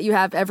breakfast that you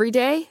have every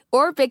day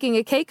or baking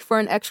a cake for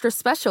an extra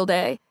special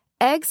day,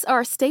 eggs are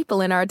a staple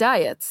in our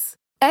diets.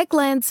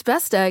 Eggland's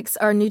Best Eggs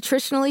are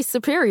nutritionally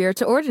superior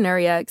to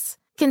ordinary eggs,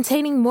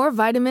 containing more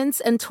vitamins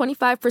and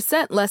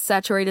 25% less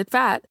saturated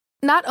fat.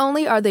 Not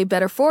only are they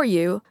better for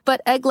you,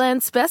 but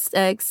Eggland's Best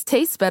Eggs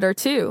taste better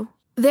too.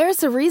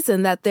 There's a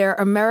reason that they're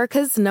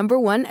America's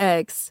 #1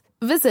 eggs.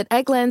 Visit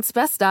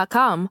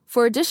egglandsbest.com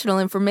for additional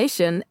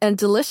information and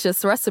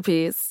delicious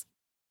recipes.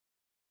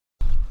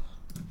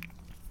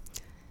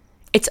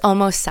 It's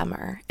almost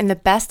summer, and the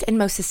best and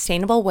most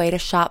sustainable way to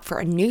shop for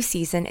a new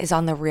season is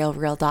on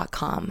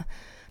therealreal.com.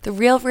 The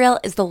RealReal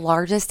is the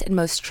largest and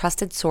most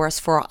trusted source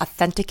for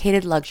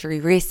authenticated luxury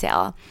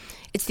resale.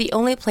 It's the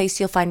only place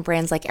you'll find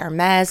brands like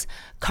Hermes,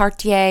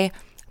 Cartier,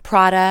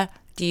 Prada,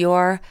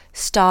 Dior,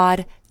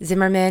 Staud,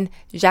 Zimmermann,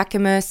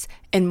 Jacquemus,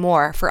 and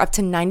more for up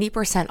to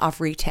 90% off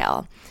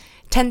retail.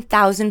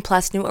 10,000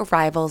 plus new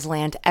arrivals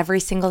land every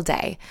single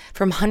day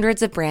from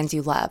hundreds of brands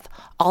you love,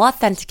 all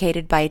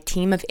authenticated by a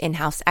team of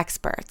in-house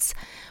experts.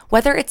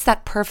 Whether it's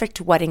that perfect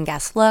wedding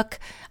guest look,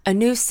 a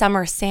new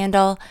summer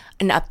sandal,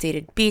 an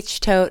updated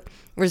beach tote,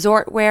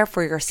 resort wear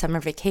for your summer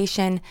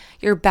vacation,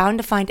 you're bound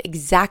to find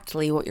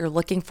exactly what you're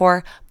looking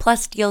for,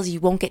 plus deals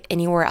you won't get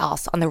anywhere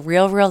else on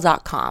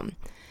therealreal.com.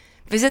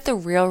 Visit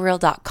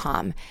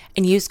therealreal.com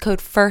and use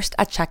code FIRST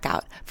at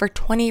checkout for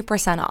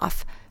 20%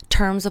 off.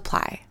 Terms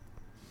apply.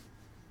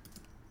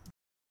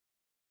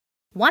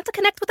 Want to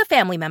connect with a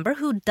family member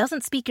who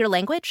doesn't speak your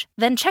language?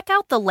 Then check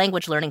out the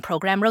language learning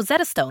program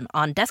Rosetta Stone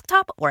on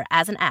desktop or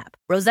as an app.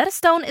 Rosetta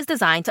Stone is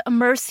designed to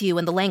immerse you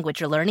in the language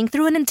you're learning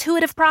through an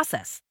intuitive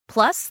process.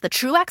 Plus, the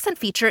True Accent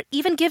feature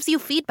even gives you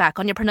feedback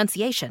on your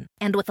pronunciation.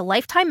 And with a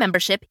lifetime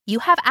membership, you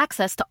have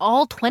access to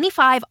all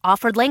 25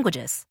 offered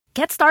languages.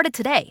 Get started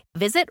today.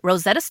 Visit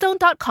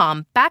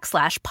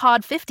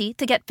rosettastone.com/pod50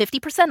 to get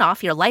 50%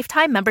 off your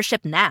lifetime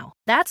membership now.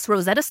 That's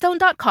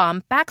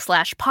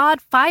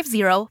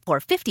rosettastone.com/pod50 for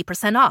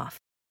 50% off.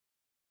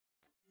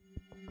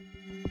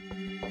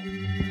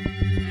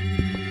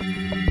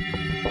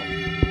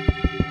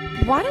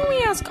 Why don't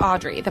we ask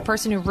Audrey, the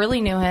person who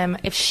really knew him,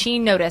 if she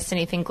noticed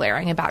anything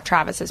glaring about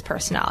Travis's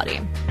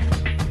personality?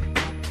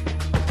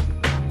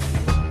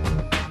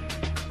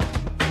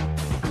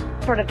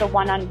 Sort of the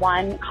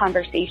one-on-one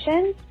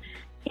conversations,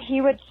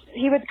 he would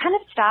kind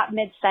of stop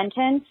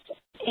mid-sentence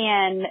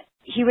and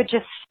he would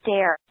just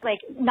stare,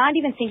 like not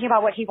even thinking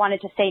about what he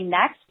wanted to say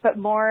next, but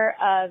more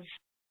of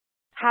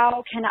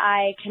how can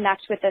I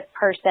connect with this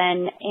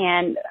person,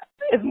 and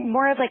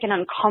more of like an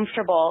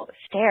uncomfortable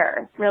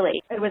stare,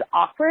 really. It was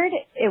awkward.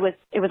 It was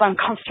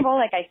uncomfortable,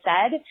 like I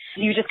said.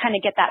 You just kind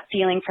of get that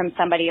feeling from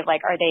somebody of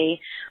like, are they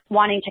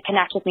wanting to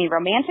connect with me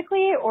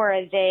romantically, or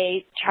are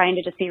they trying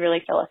to just be really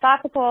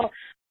philosophical?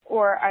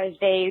 Or are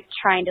they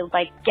trying to,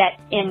 like, get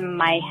in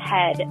my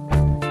head?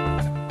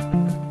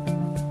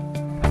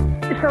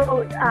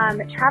 So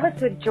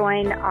Travis would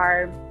join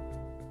our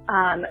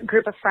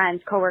group of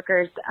friends,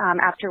 coworkers,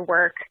 after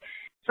work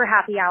for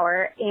happy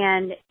hour.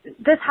 And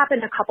this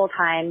happened a couple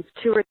times,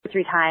 2 or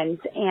 3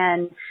 times.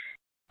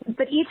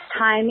 But each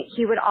time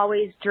he would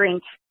always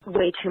drink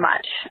way too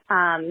much.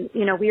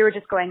 We were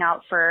just going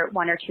out for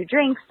 1 or 2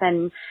 drinks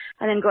and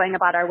then going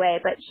about our way.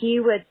 But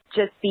he would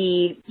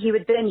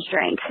binge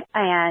drink,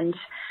 and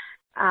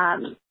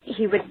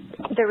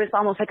there was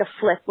almost like a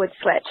flip would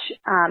switch.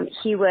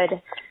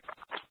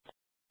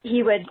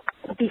 He would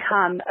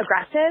become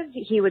aggressive.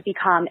 He would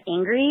become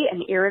angry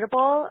and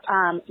irritable,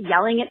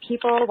 yelling at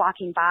people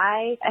walking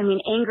by. I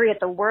mean, angry at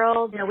the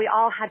world. We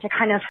all had to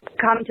kind of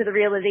come to the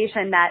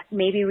realization that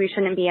maybe we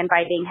shouldn't be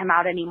inviting him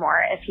out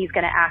anymore if he's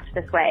going to act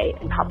this way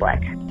in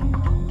public.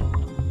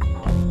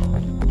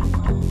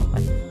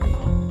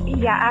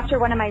 Yeah, after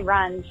one of my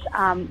runs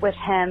with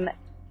him,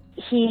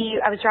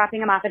 I was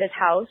dropping him off at his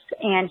house,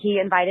 and he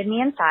invited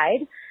me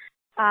inside.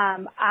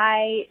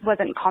 I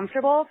wasn't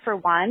comfortable, for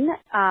one.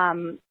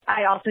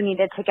 I also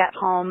needed to get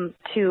home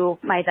to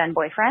my then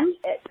boyfriend.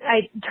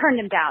 I turned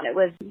him down.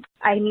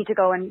 I need to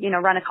go and,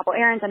 run a couple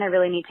errands, and I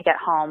really need to get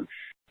home.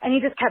 And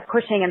he just kept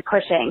pushing and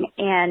pushing,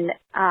 and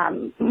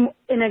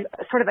in a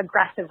sort of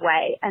aggressive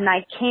way. And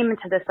I came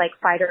into this like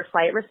fight or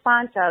flight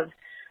response of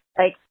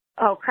like,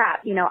 oh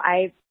crap,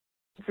 I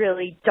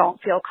really don't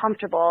feel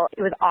comfortable.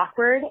 It was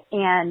awkward,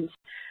 and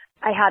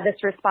I had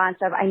this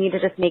response of I need to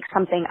just make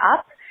something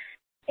up.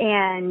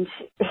 And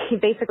he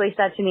basically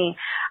said to me,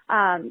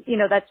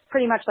 that's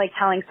pretty much like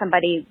telling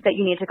somebody that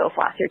you need to go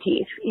floss your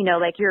teeth.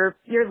 Like you're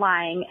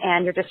lying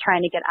and you're just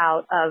trying to get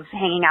out of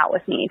hanging out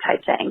with me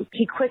type thing.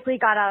 He quickly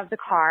got out of the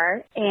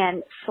car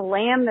and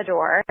slammed the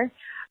door.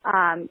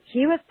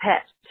 He was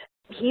pissed.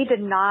 He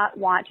did not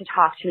want to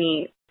talk to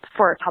me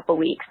for a couple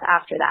weeks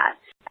after that.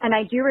 And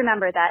I do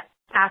remember that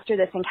after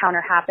this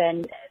encounter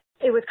happened,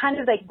 it was kind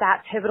of like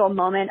that pivotal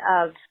moment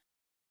of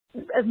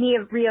me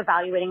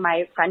reevaluating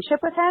my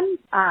friendship with him,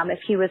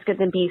 if he was going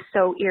to be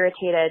so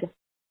irritated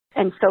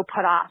and so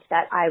put off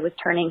that I was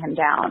turning him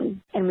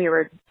down, and we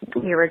were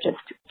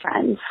just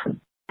friends.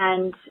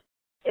 And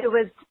it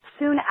was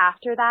soon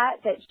after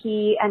that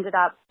he ended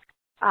up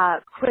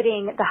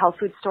quitting the health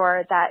food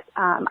store that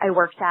I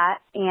worked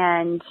at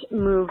and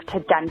moved to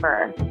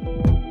Denver.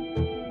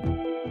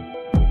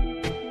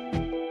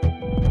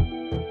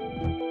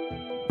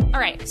 All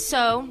right,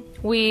 so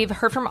we've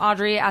heard from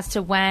Audrey as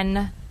to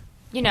when,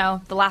 the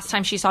last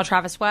time she saw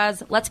Travis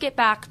was. Let's get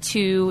back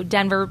to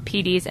Denver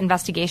PD's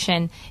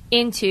investigation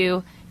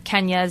into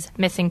Kenya's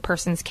missing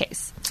persons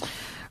case.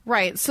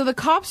 Right. So the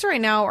cops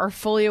right now are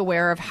fully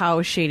aware of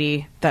how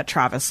shady that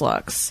Travis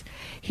looks.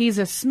 He's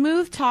a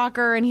smooth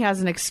talker and he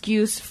has an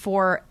excuse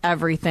for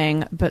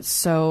everything, but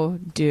so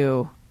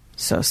do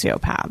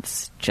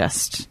sociopaths.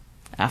 Just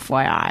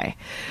FYI.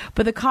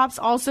 But the cops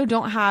also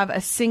don't have a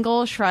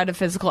single shred of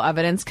physical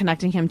evidence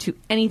connecting him to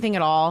anything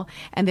at all,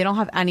 and they don't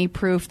have any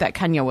proof that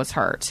Kenya was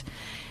hurt.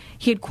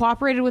 He had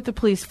cooperated with the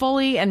police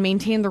fully and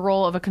maintained the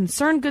role of a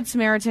concerned Good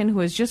Samaritan who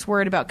was just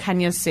worried about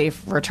Kenya's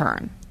safe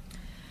return.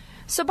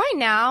 So by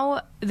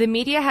now, the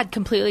media had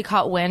completely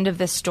caught wind of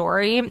this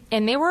story,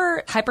 and they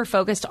were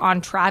hyper-focused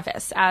on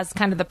Travis as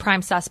kind of the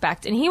prime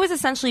suspect. And he was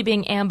essentially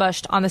being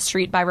ambushed on the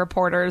street by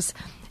reporters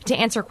to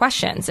answer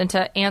questions and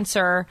to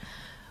answer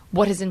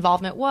what his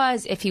involvement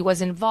was, if he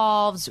was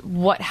involved,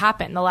 what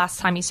happened the last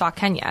time he saw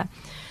Kenya.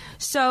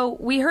 So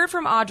we heard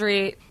from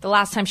Audrey the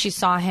last time she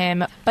saw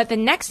him, but the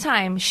next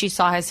time she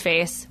saw his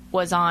face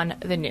was on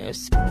the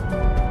news.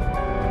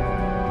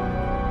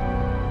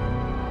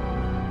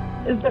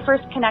 The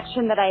first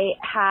connection that I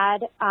had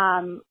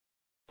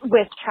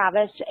with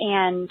Travis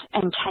and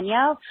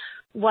Kenya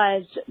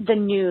was the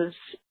news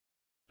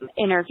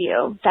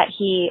interview that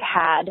he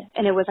had,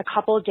 and it was a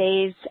couple of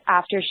days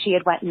after she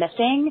had went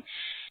missing.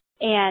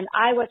 And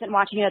I wasn't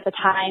watching it at the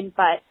time,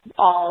 but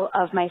all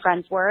of my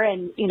friends were.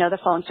 And, the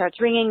phone starts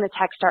ringing, the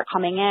texts start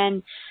coming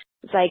in.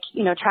 It's like,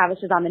 Travis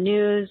is on the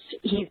news.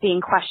 He's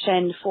being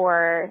questioned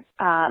for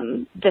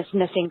this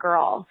missing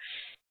girl.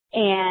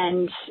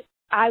 And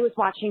I was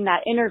watching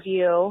that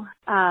interview,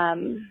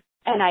 and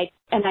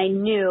I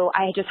knew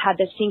I just had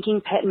this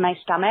sinking pit in my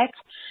stomach.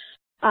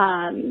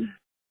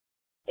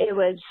 It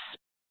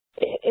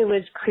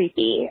was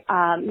creepy.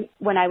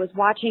 When I was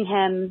watching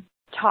him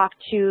talk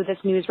to this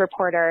news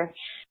reporter,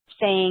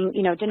 saying,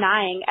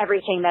 denying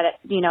everything that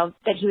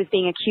he was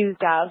being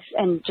accused of,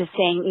 and just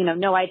saying,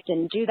 no, I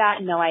didn't do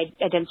that. No, I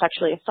didn't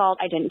sexually assault.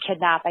 I didn't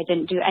kidnap. I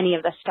didn't do any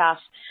of this stuff.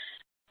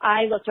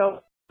 I looked over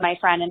at my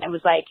friend and I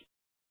was like,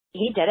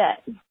 he did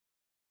it.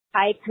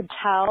 I could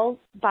tell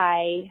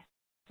by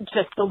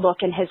just the look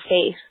in his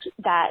face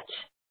that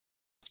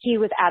he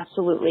was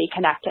absolutely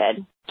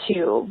connected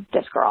to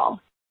this girl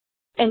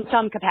in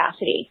some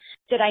capacity.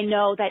 Did I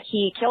know that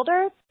he killed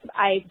her?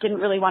 I didn't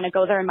really want to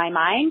go there in my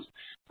mind,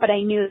 but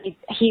I knew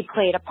he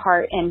played a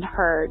part in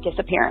her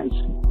disappearance.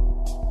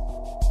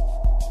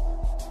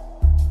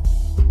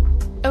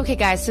 Okay,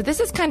 guys, so this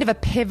is kind of a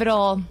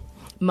pivotal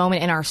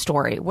moment in our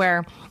story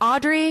where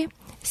Audrey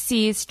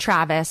sees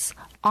Travis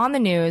on the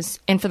news,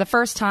 and for the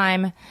first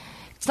time,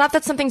 it's not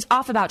that something's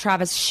off about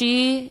Travis.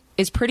 She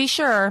is pretty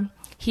sure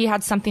he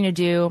had something to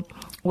do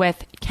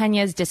with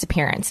Kenya's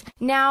disappearance.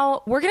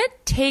 Now, we're going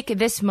to take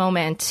this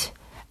moment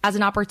as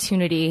an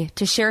opportunity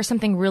to share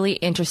something really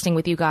interesting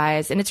with you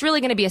guys, and it's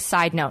really going to be a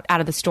side note out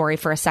of the story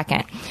for a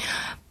second.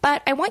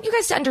 But I want you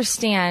guys to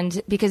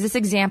understand, because this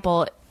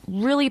example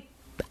really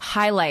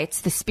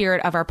highlights the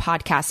spirit of our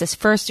podcast, this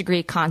first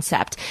degree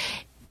concept,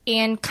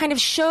 and kind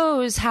of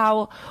shows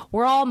how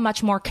we're all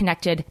much more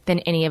connected than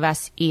any of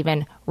us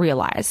even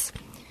realize.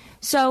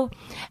 So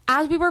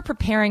as we were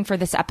preparing for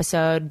this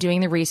episode,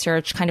 doing the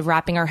research, kind of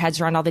wrapping our heads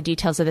around all the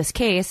details of this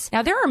case,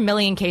 now there are a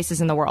million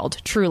cases in the world,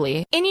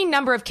 truly. Any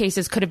number of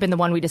cases could have been the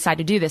one we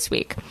decided to do this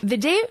week. The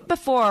day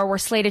before we're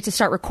slated to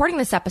start recording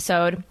this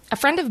episode, a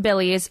friend of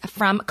Billy's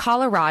from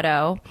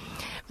Colorado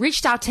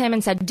reached out to him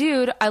and said,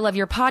 dude, I love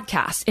your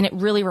podcast. And it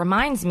really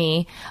reminds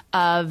me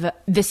of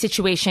this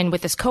situation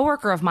with this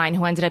coworker of mine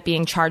who ended up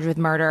being charged with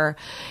murder,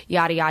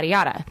 yada, yada,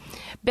 yada.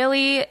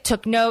 Billy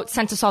took notes,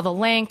 sent us all the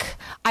link.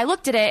 I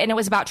looked at it and it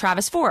was about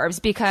Travis Forbes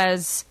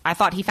because I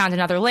thought he found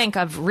another link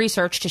of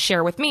research to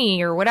share with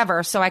me or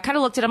whatever. So I kind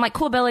of looked at him like,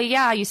 cool, Billy.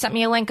 Yeah, you sent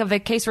me a link of the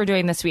case we're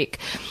doing this week.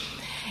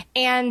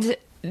 And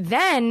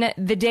then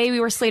the day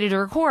we were slated to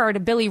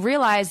record, Billy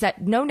realized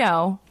that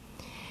no,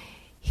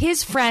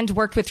 his friend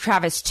worked with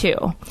Travis too.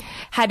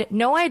 Had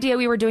no idea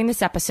we were doing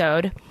this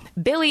episode.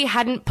 Billy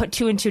hadn't put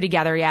two and two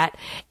together yet.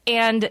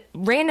 And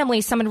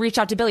randomly someone reached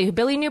out to Billy, who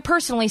Billy knew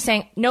personally,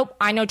 saying, nope,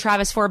 I know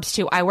Travis Forbes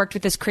too. I worked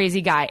with this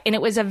crazy guy. And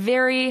it was a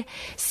very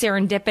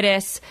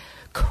serendipitous,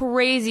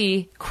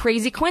 crazy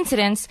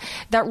coincidence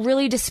that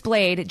really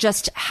displayed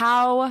just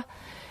how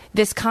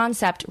this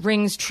concept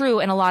rings true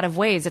in a lot of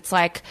ways. It's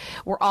like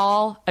we're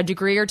all a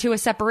degree or two of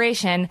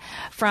separation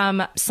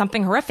from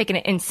something horrific. And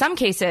in some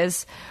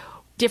cases,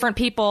 different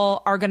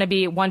people are going to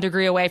be 1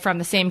 degree away from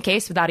the same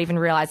case without even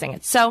realizing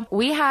it. So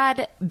we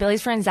had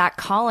Billy's friend Zach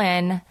call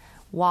in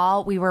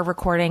while we were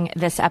recording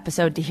this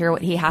episode to hear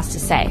what he has to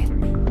say.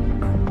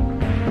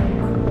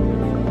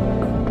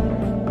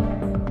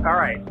 All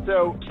right.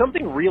 So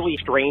something really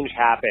strange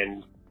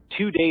happened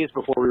 2 days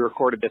before we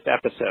recorded this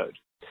episode.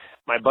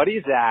 my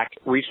buddy Zach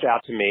reached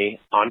out to me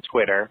on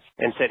Twitter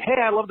and said,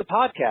 hey, I love the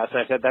podcast. And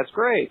I said, that's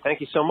great.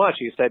 Thank you so much.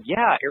 He said,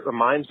 yeah, it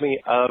reminds me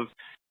of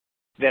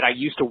that I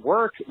used to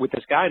work with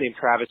this guy named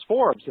Travis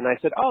Forbes. And I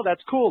said, oh,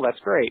 that's cool. That's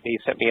great. And he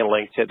sent me a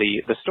link to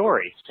the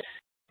story.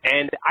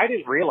 And I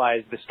didn't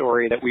realize the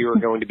story that we were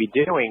going to be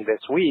doing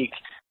this week.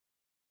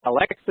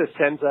 Alexa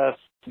sends us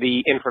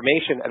the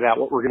information about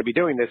what we're going to be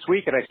doing this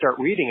week, and I start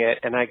reading it,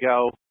 and I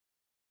go,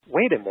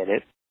 wait a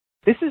minute.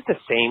 This is the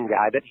same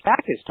guy that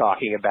Zach is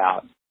talking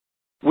about,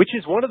 which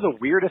is one of the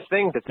weirdest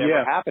things that's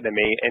ever happened to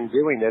me in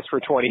doing this for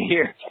 20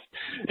 years.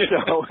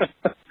 So,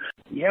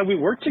 yeah, we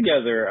worked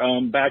together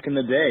back in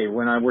the day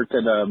when I worked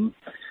at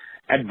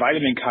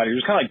Vitamin Cottage.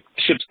 It was kind of like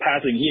ships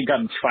passing. He had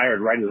gotten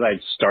fired right as I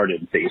had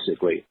started,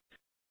 basically.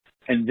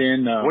 And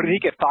then what did he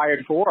get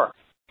fired for?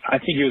 I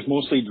think it was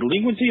mostly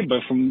delinquency,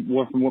 but from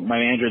what my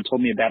manager had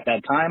told me at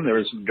that time, there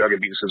was some drug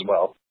abuse as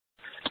well.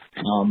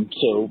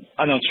 So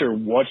I'm not sure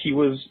what he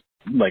was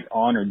like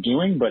on or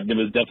doing, but it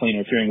was definitely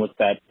interfering with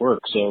that work.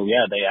 So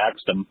yeah, they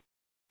axed him.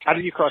 How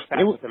did you cross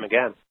paths with him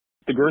again?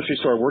 The grocery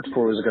store I worked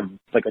for was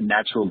like a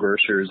natural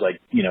grocers, like,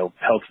 you know,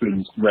 health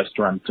food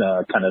restaurant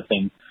kind of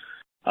thing.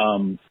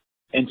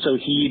 And so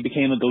he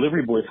became a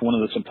delivery boy for one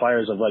of the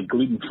suppliers of like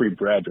gluten-free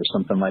bread or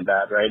something like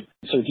that, right?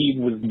 So he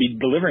would be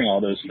delivering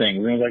all those things.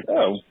 And I was like,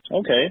 oh,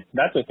 okay,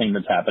 that's a thing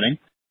that's happening.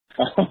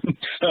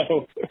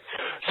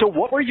 So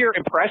what were your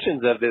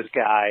impressions of this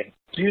guy?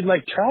 Dude,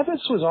 like Travis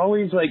was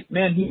always like,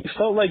 man, he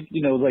felt like,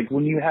 you know, like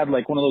when you had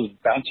like one of those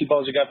bouncy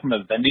balls you got from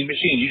a vending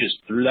machine, you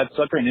just threw that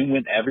sucker and it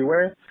went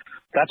everywhere.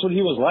 That's what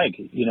he was like,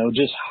 you know,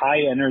 just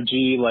high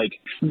energy, like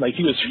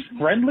he was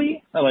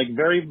friendly, like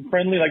very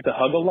friendly, like to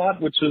hug a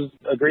lot, which was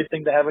a great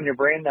thing to have in your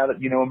brain now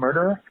that you know a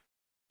murderer.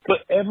 But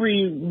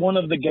every one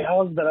of the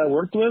gals that I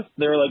worked with,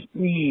 they were like,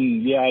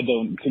 yeah,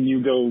 can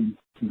you go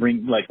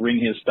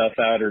ring his stuff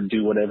out or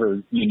do whatever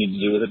you need to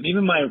do with it.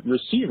 Even my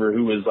receiver,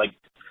 who was like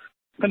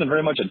kind of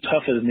very much a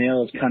tough as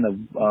nails kind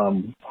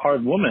of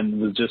hard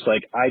woman, was just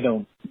like, I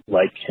don't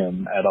like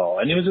him at all.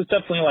 And it was just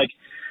definitely like,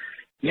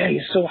 yeah,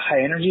 he's so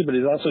high energy, but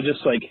he's also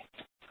just like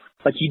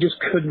he just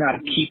could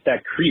not keep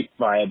that creep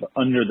vibe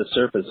under the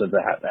surface of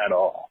that at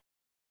all.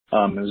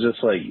 It was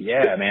just like,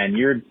 yeah, man,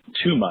 you're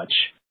too much.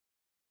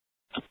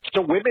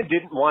 So women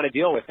didn't want to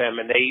deal with him,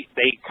 and they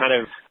kind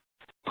of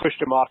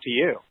pushed him off to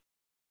you.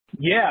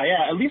 Yeah,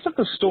 at least at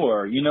the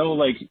store, you know,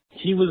 like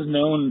he was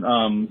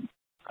known.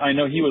 I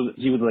know he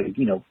was like,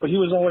 you know, but he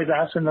was always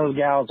asking those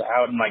gals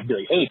out and like be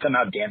like, hey, come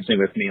out dancing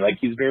with me. Like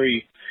he's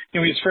very, you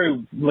know, he's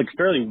very like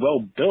fairly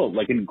well built,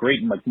 like in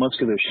great like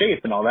muscular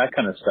shape and all that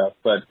kind of stuff.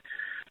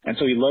 And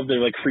so he loved to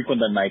like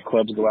frequent the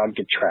nightclubs, go out and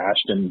get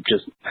trashed and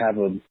just have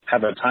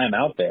a time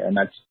out there. And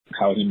that's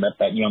how he met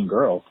that young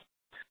girl.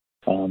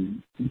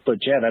 But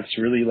yeah, that's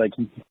really like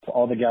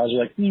all the gals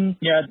are like,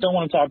 yeah, don't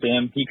want to talk to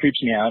him. He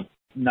creeps me out.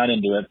 Not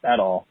into it at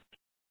all.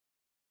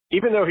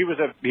 Even though he was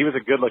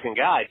a good-looking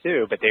guy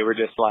too, but they were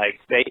just like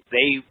they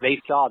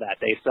saw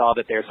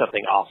that there's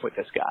something off with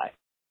this guy.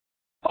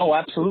 Oh,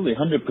 absolutely,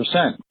 100%.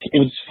 It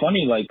was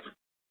funny, like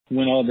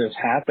when all this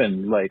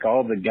happened, like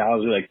all the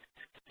gals were like,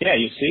 "Yeah,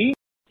 you see,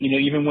 you know,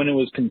 even when it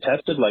was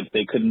contested, like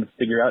they couldn't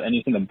figure out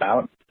anything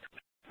about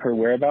her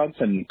whereabouts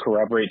and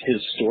corroborate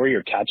his story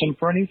or catch him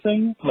for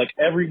anything." Like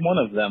every one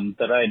of them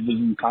that I was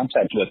in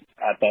contact with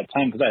at that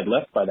time, because I had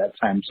left by that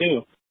time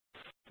too,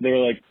 they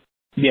were like,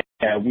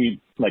 yeah, we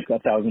like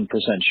 1,000%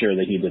 sure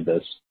that he did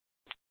this.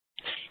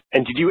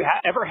 And did you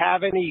ever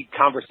have any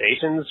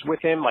conversations with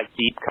him, like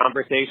deep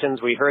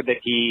conversations? We heard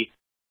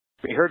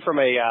from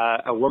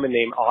a woman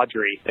named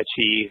Audrey that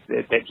he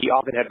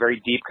often had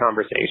very deep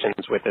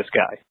conversations with this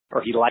guy,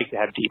 or he liked to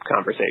have deep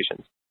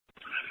conversations.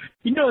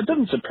 You know, it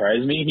doesn't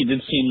surprise me. He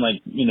did seem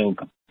like, you know,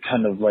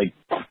 kind of like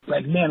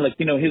man, like,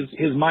 you know,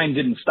 his mind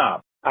didn't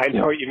stop. I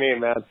know what you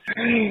mean,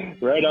 man.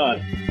 Right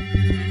on.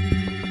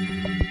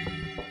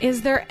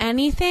 Is there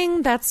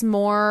anything that's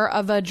more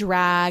of a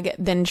drag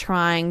than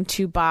trying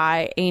to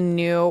buy a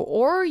new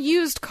or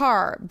used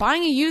car?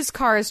 Buying a used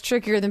car is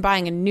trickier than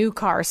buying a new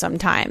car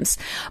sometimes.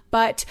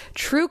 But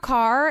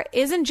TrueCar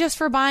isn't just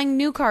for buying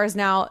new cars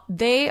now.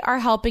 They are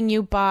helping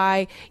you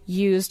buy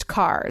used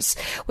cars.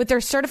 With their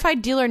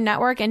certified dealer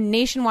network and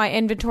nationwide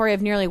inventory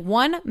of nearly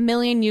 1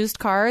 million used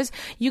cars,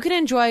 you can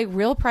enjoy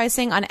real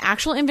pricing on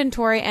actual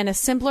inventory and a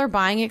simpler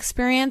buying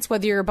experience,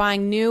 whether you're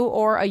buying new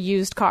or a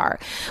used car.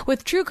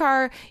 With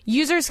TrueCar,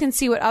 users can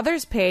see what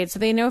others paid, so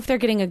they know if they're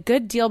getting a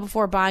good deal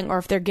before buying or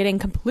if they're getting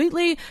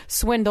completely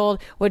swindled,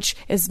 which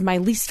is my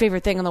least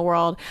favorite thing in the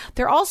world.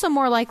 They're also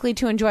more likely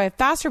to enjoy a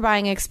faster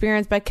buying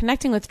experience by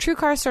connecting with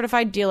TrueCar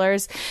certified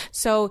dealers,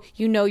 so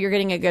you know you're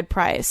getting a good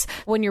price.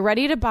 When you're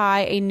ready to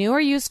buy a new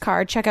or used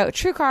car, check out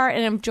TrueCar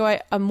and enjoy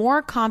a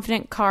more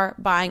confident car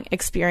buying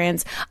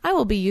experience. I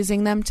will be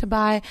using them to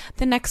buy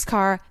the next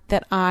car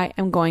that I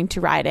am going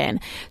to ride in.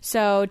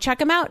 So check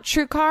them out,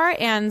 TrueCar,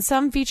 and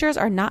some features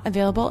are not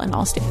available in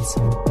all states.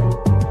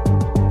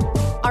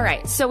 All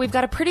right, so we've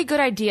got a pretty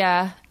good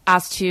idea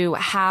as to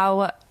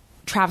how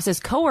Travis's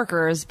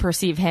coworkers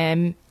perceive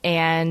him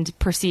and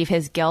perceive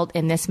his guilt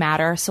in this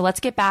matter. So let's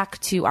get back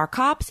to our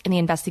cops and the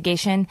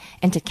investigation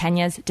into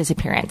Kenya's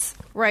disappearance.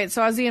 Right.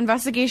 So as the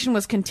investigation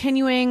was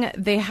continuing,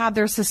 they had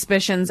their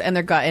suspicions and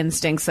their gut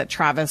instincts that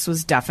Travis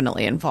was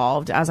definitely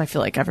involved, as I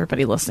feel like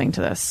everybody listening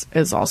to this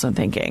is also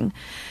thinking.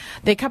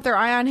 They kept their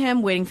eye on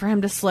him, waiting for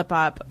him to slip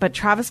up, but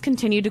Travis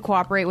continued to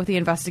cooperate with the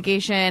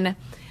investigation.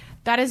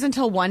 That is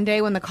until one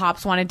day when the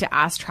cops wanted to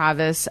ask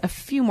Travis a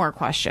few more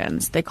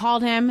questions. They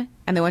called him,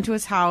 and they went to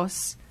his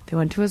house, they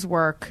went to his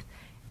work,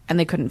 and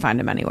they couldn't find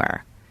him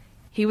anywhere.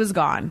 He was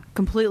gone,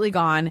 completely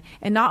gone.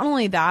 And not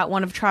only that,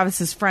 one of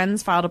Travis's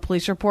friends filed a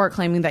police report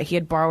claiming that he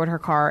had borrowed her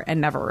car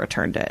and never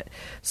returned it.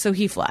 So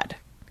he fled.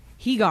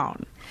 He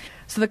gone.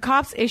 So the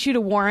cops issued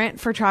a warrant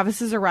for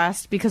Travis's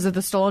arrest because of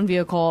the stolen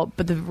vehicle,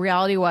 but the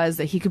reality was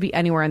that he could be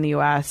anywhere in the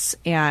U.S.,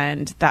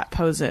 and that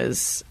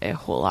poses a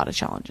whole lot of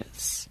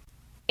challenges.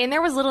 And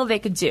there was little they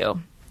could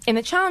do. And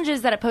the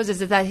challenges that it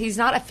poses is that he's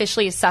not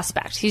officially a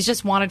suspect. He's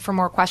just wanted for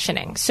more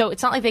questioning. So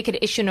it's not like they could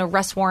issue an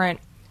arrest warrant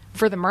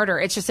for the murder.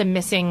 It's just a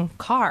missing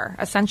car,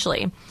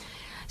 essentially.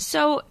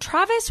 So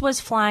Travis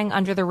was flying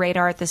under the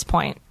radar at this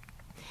point.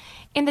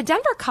 And the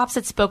Denver cops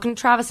had spoken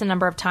to Travis a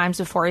number of times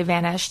before he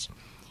vanished.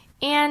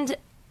 And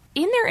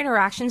in their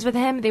interactions with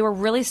him, they were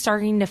really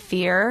starting to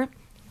fear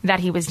that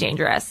he was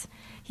dangerous.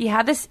 He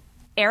had this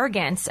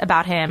arrogance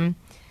about him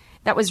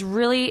that was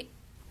really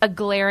a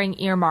glaring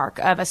earmark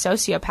of a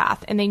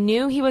sociopath, and they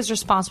knew he was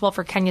responsible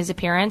for Kenya's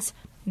appearance.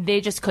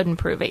 They just couldn't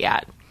prove it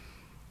yet.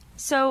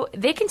 So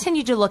they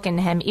continued to look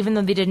into him, even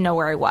though they didn't know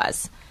where he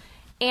was.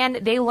 And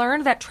they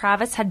learned that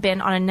Travis had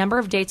been on a number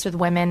of dates with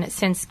women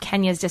since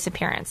Kenya's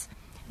disappearance.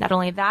 Not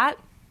only that,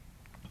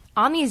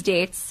 on these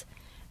dates,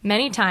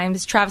 many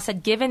times Travis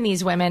had given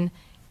these women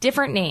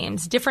different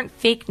names, different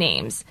fake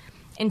names,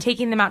 and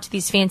taking them out to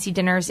these fancy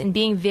dinners and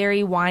being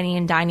very whiny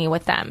and diney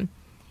with them.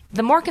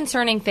 The more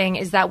concerning thing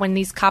is that when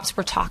these cops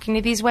were talking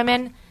to these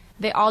women,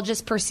 they all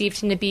just perceived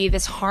him to be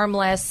this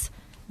harmless,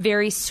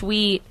 very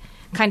sweet,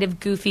 kind of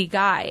goofy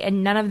guy,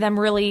 and none of them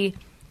really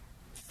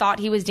thought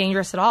he was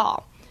dangerous at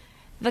all.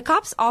 The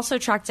cops also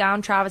tracked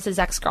down Travis's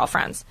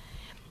ex-girlfriends,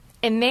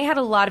 and they had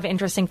a lot of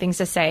interesting things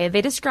to say.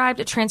 They described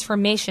a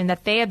transformation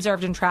that they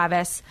observed in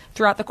Travis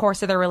throughout the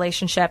course of their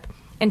relationship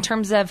in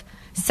terms of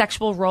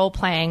sexual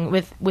role-playing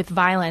with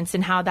violence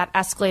and how that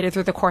escalated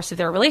through the course of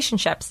their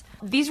relationships.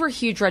 These were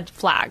huge red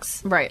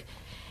flags. Right.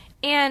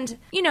 And,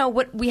 you know,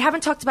 what we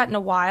haven't talked about in a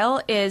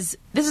while is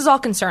this is all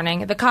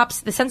concerning. The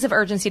cops, the sense of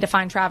urgency to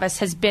find Travis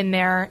has been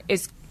there,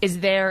 is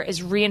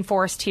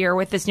reinforced here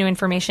with this new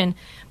information.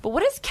 But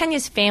what is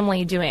Kenya's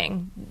family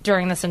doing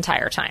during this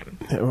entire time?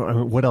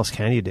 What else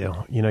can you do?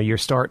 You know,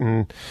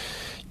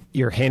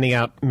 you're handing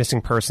out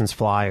missing persons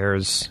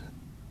flyers,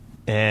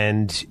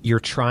 and you're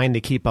trying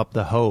to keep up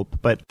the hope.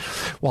 But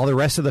while the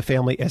rest of the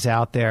family is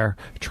out there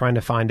trying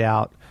to find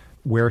out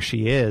where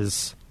she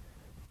is,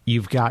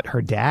 you've got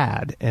her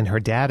dad, and her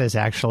dad is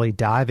actually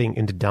diving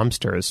into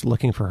dumpsters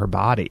looking for her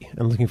body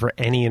and looking for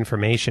any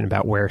information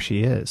about where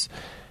she is.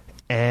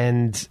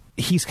 And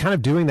he's kind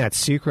of doing that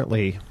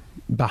secretly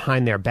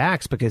behind their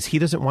backs because he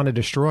doesn't want to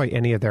destroy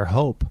any of their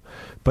hope.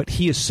 But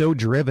he is so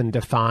driven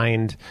to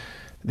find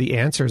the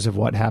answers of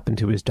what happened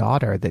to his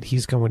daughter that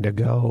he's going to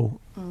go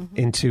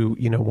into,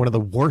 you know, one of the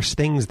worst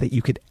things that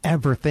you could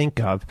ever think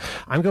of.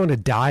 I'm going to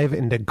dive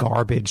into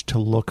garbage to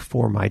look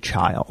for my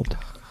child.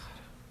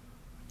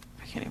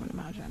 I can't even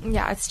imagine.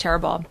 Yeah, it's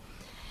terrible.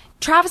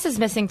 Travis is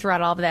missing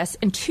throughout all of this,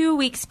 and 2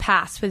 weeks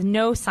pass with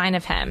no sign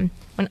of him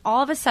when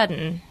all of a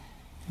sudden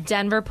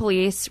Denver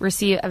police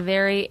receive a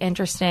very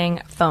interesting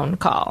phone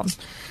call.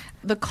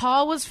 The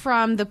call was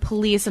from the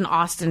police in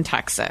Austin,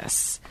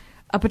 Texas.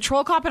 A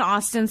patrol cop in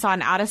Austin saw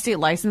an out-of-state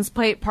license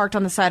plate parked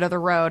on the side of the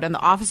road, and the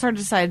officer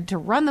decided to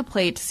run the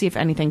plate to see if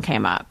anything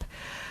came up.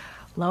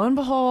 Lo and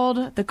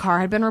behold, the car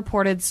had been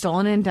reported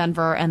stolen in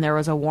Denver, and there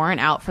was a warrant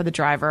out for the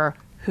driver,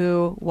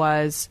 who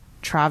was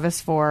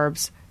Travis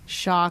Forbes,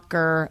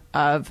 shocker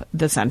of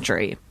the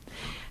century.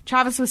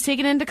 Travis was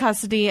taken into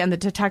custody, and the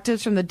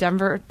detectives from the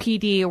Denver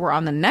PD were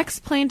on the next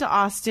plane to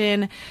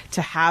Austin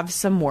to have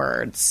some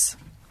words.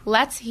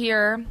 Let's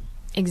hear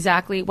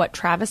exactly what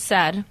Travis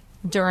said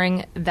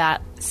during that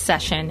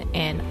session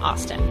in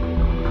Austin. You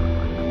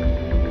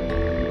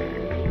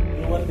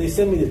know what? They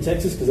sent me to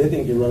Texas because they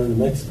think you're running to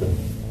Mexico.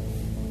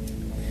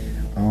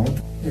 Oh,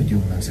 what did you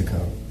do in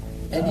Mexico?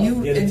 And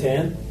you get a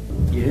tan?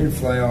 You didn't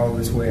fly all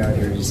this way out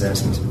here just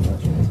asking some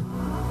questions.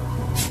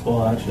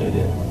 Well, actually, I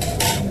did.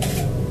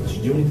 Did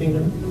you do anything to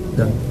her?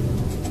 No.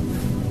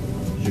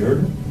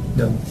 Jordan?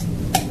 No.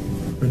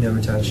 We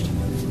never touched.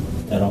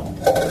 At all?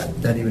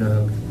 Not even a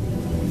hug.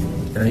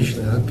 And I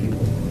usually hug people.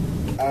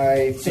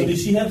 So did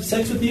she have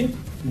sex with you?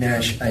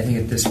 Nash, I think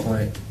at this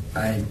point,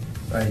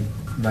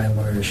 my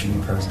lawyer should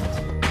be present.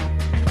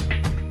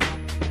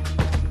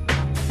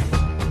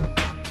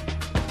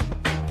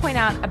 Point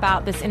out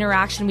about this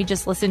interaction we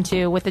just listened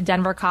to with the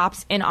Denver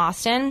cops in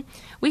Austin.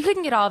 We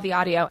couldn't get all of the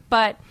audio,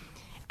 but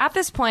at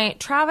this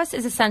point, Travis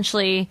is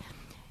essentially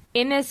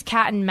in this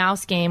cat and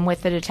mouse game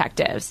with the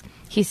detectives.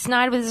 He's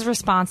snide with his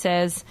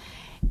responses,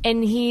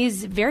 And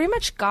he's very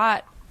much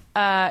got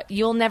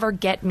you'll never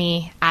get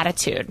me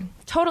attitude.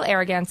 Total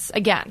arrogance.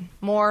 Again,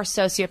 more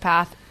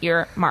sociopath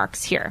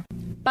earmarks here.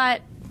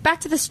 But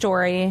back to the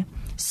story.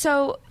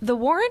 So the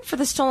warrant for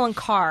the stolen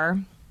car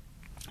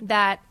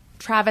that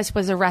Travis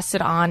was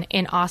arrested on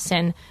in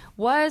Austin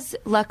was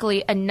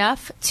luckily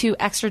enough to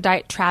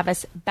extradite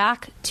Travis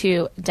back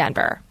to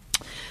Denver.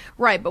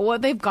 Right, but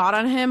what they've got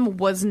on him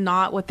was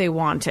not what they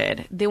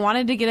wanted. They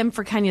wanted to get him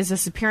for Kenya's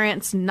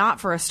disappearance, not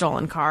for a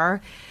stolen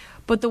car.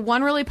 But the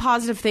one really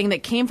positive thing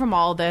that came from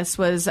all of this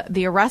was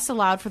the arrest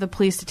allowed for the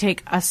police to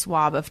take a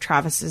swab of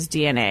Travis's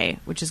DNA,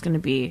 which is going to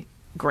be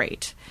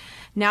great.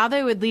 Now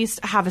they would at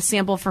least have a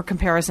sample for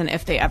comparison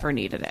if they ever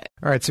needed it.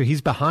 All right, so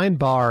he's behind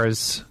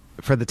bars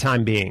for the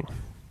time being.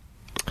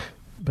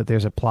 But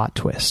there's a plot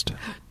twist.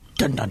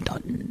 Dun, dun,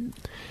 dun.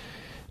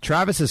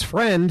 Travis's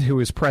friend, who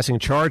is pressing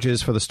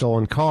charges for the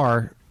stolen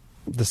car,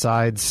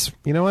 decides,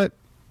 you know what?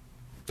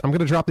 I'm going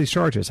to drop these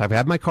charges. I've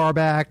had my car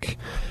back.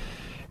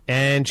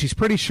 And she's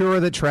pretty sure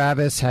that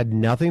Travis had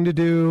nothing to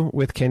do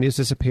with Kenya's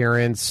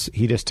disappearance.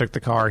 He just took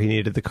the car. He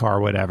needed the car,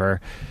 whatever.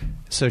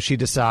 So she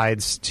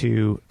decides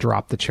to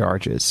drop the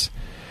charges.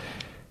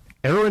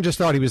 Everyone just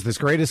thought he was this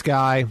greatest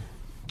guy.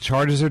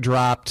 Charges are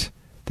dropped.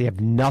 They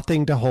have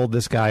nothing to hold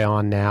this guy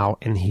on now,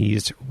 and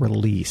he's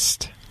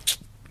released.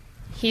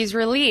 He's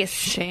released.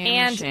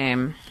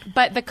 Shame.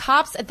 But the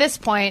cops at this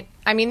point,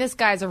 I mean, this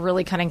guy's a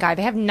really cunning guy.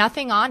 They have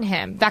nothing on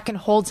him that can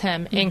hold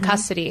him in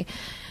custody.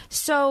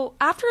 So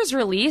after his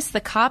release,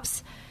 the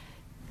cops,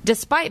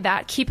 despite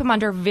that, keep him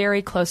under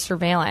very close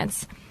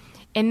surveillance.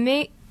 And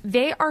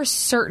they are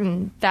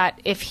certain that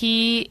if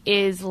he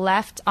is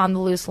left on the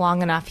loose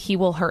long enough, he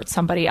will hurt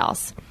somebody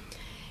else.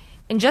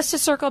 And just to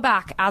circle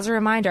back, as a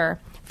reminder,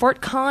 Fort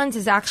Collins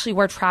is actually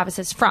where Travis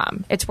is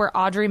from. It's where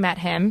Audrey met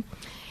him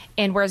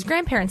and where his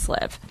grandparents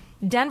live.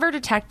 Denver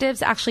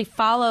detectives actually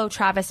follow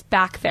Travis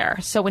back there.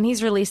 So when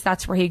he's released,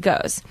 that's where he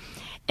goes.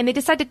 And they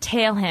decide to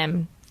tail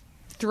him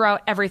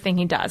throughout everything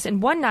he does.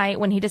 And one night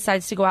when he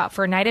decides to go out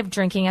for a night of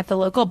drinking at the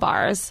local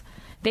bars,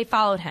 they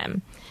followed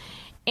him.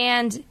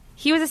 And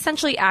he was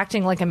essentially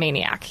acting like a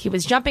maniac. He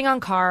was jumping on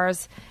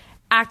cars,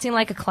 acting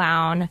like a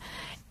clown.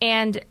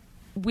 And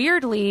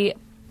weirdly,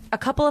 a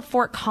couple of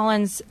Fort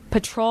Collins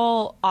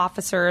patrol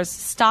officers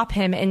stop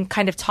him and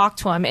kind of talk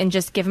to him and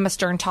just give him a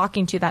stern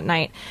talking to that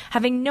night,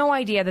 having no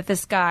idea that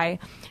this guy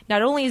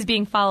not only is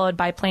being followed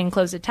by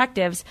plainclothes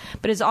detectives,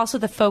 but is also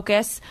the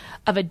focus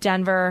of a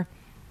Denver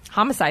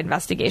homicide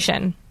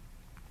investigation.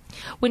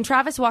 When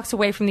Travis walks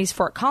away from these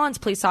Fort Collins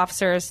police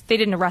officers, they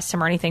didn't arrest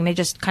him or anything. They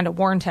just kind of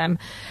warned him.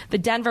 The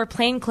Denver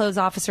plainclothes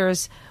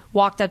officers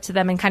walked up to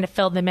them and kind of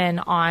filled them in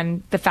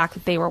on the fact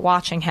that they were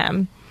watching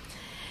him.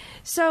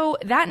 So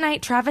that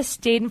night, Travis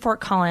stayed in Fort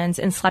Collins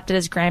and slept at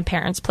his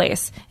grandparents'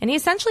 place. And he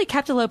essentially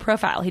kept a low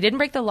profile. He didn't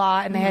break the law,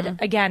 and they had,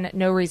 again,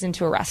 no reason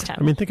to arrest him.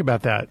 I mean, think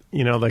about that.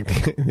 You know,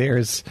 like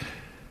there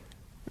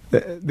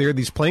are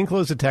these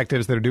plainclothes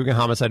detectives that are doing a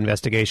homicide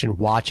investigation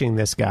watching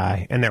this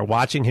guy, and they're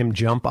watching him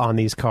jump on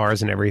these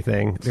cars and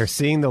everything. They're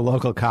seeing the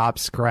local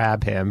cops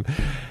grab him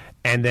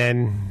and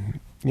then,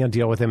 you know,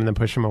 deal with him and then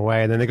push him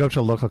away. And then they go to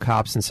the local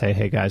cops and say,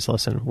 hey, guys,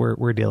 listen,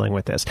 we're dealing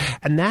with this.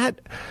 And that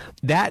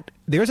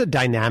there's a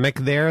dynamic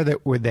there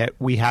that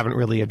we haven't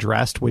really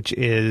addressed, which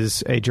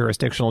is a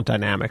jurisdictional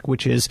dynamic,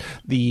 which is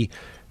the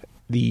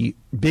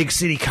big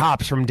city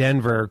cops from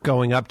Denver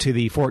going up to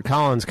the Fort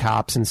Collins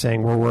cops and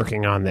saying, we're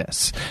working on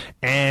this.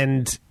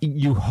 And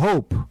you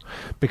hope,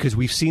 because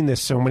we've seen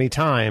this so many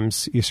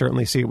times, you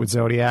certainly see it with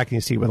Zodiac and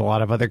you see it with a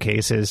lot of other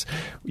cases,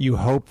 you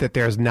hope that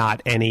there's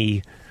not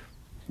any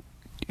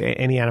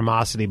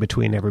animosity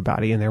between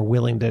everybody and they're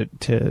willing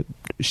to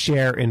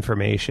share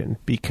information,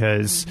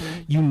 because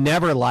you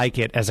never like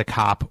it as a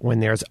cop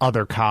when there's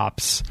other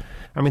cops.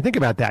 I mean, think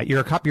about that. You're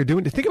a cop.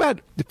 Forget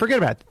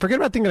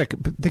about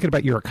thinking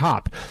about you're a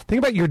cop. Think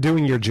about you're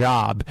doing your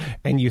job,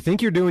 and you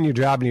think you're doing your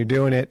job, and you're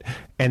doing it,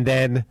 and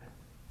then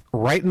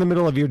right in the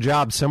middle of your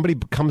job, somebody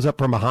comes up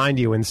from behind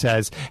you and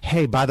says,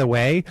 hey, by the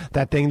way,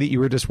 that thing that you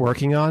were just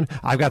working on,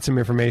 I've got some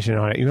information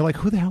on it. And you're like,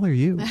 who the hell are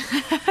you?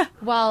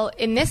 Well,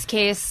 in this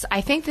case,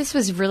 I think this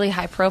was really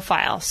high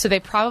profile. So they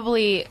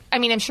probably, I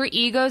mean, I'm sure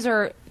egos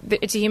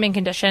it's a human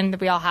condition that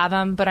we all have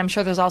them, but I'm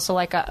sure there's also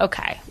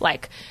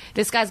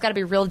this guy's got to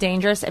be real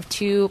dangerous if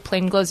two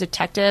plainclothes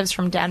detectives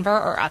from Denver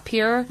are up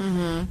here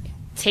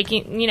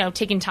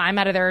taking time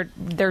out of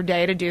their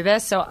day to do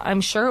this. So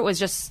I'm sure it was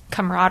just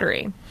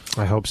camaraderie.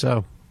 I hope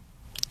so.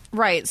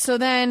 Right. So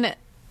then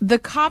the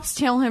cops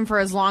tail him for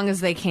as long as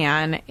they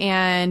can,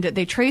 and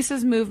they trace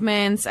his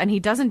movements, and he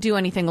doesn't do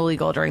anything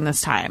illegal during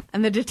this time.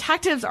 And the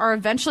detectives are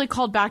eventually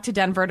called back to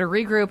Denver to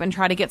regroup and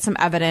try to get some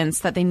evidence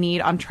that they need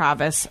on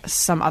Travis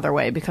some other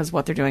way, because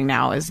what they're doing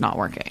now is not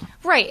working.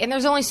 Right. And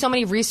there's only so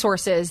many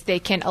resources they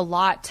can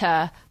allot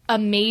to a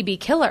maybe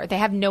killer. They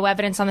have no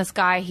evidence on this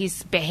guy.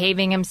 He's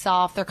behaving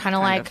himself. They're he's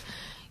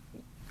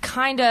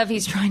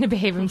trying to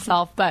behave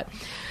himself, but...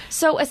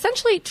 So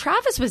essentially,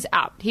 Travis was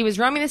out. He was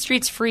roaming the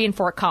streets free in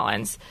Fort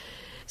Collins.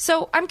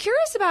 So I'm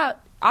curious about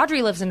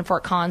Audrey lives in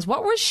Fort Collins.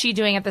 What was she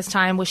doing at this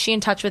time? Was she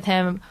in touch with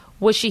him?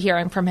 Was she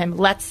hearing from him?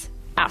 Let's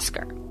ask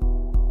her.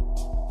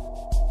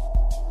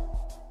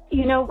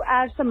 You know,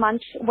 as the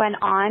months went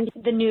on,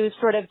 the news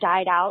sort of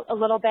died out a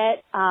little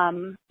bit.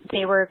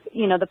 They were,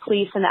 you know, the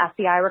police and the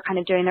FBI were kind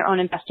of doing their own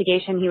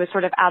investigation. He was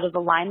sort of out of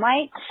the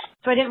limelight.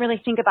 So I didn't really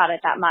think about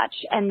it that much.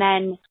 And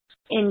then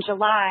in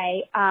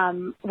July,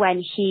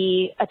 when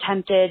he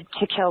attempted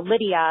to kill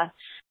Lydia,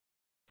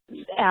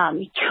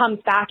 he comes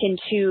back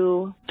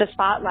into the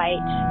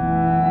spotlight.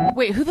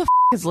 Wait, who the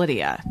is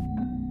Lydia?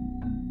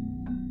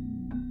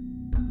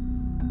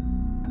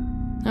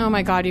 Oh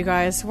my God, you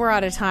guys, we're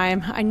out of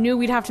time. I knew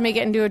we'd have to make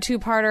it into a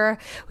two-parter.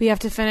 We have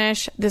to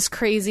finish this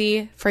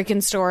crazy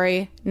freaking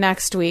story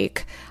next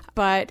week.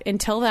 But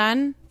until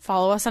then,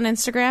 follow us on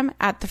Instagram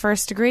at The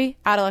First Degree,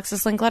 at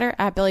Alexis Linkletter,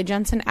 at Billy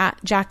Jensen, at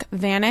Jack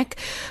Vanek.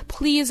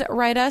 Please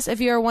write us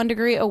if you are 1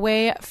 degree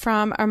away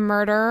from a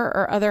murder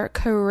or other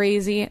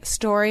crazy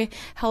story.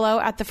 Hello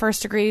at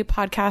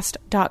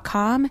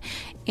thefirstdegreepodcast.com.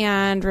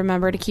 And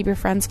remember to keep your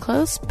friends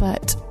close,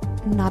 but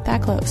not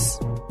that close.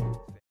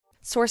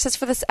 Sources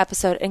for this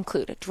episode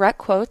include direct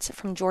quotes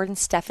from Jordan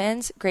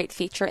Steffens' great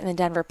feature in the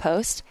Denver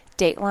Post,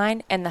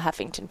 Dateline, and the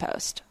Huffington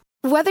Post.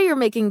 Whether you're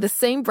making the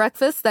same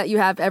breakfast that you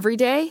have every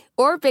day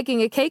or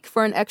baking a cake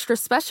for an extra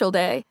special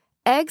day,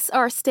 eggs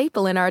are a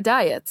staple in our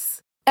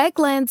diets.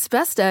 Eggland's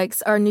best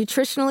eggs are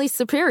nutritionally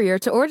superior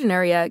to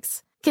ordinary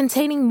eggs,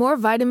 containing more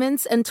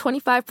vitamins and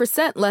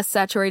 25% less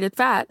saturated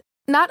fat.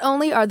 Not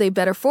only are they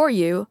better for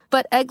you,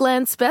 but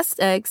Eggland's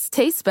best eggs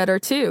taste better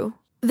too.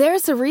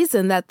 There's a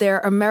reason that they're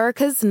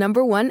America's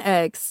 #1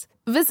 eggs.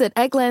 Visit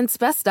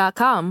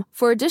egglandsbest.com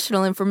for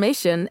additional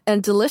information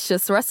and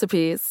delicious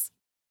recipes.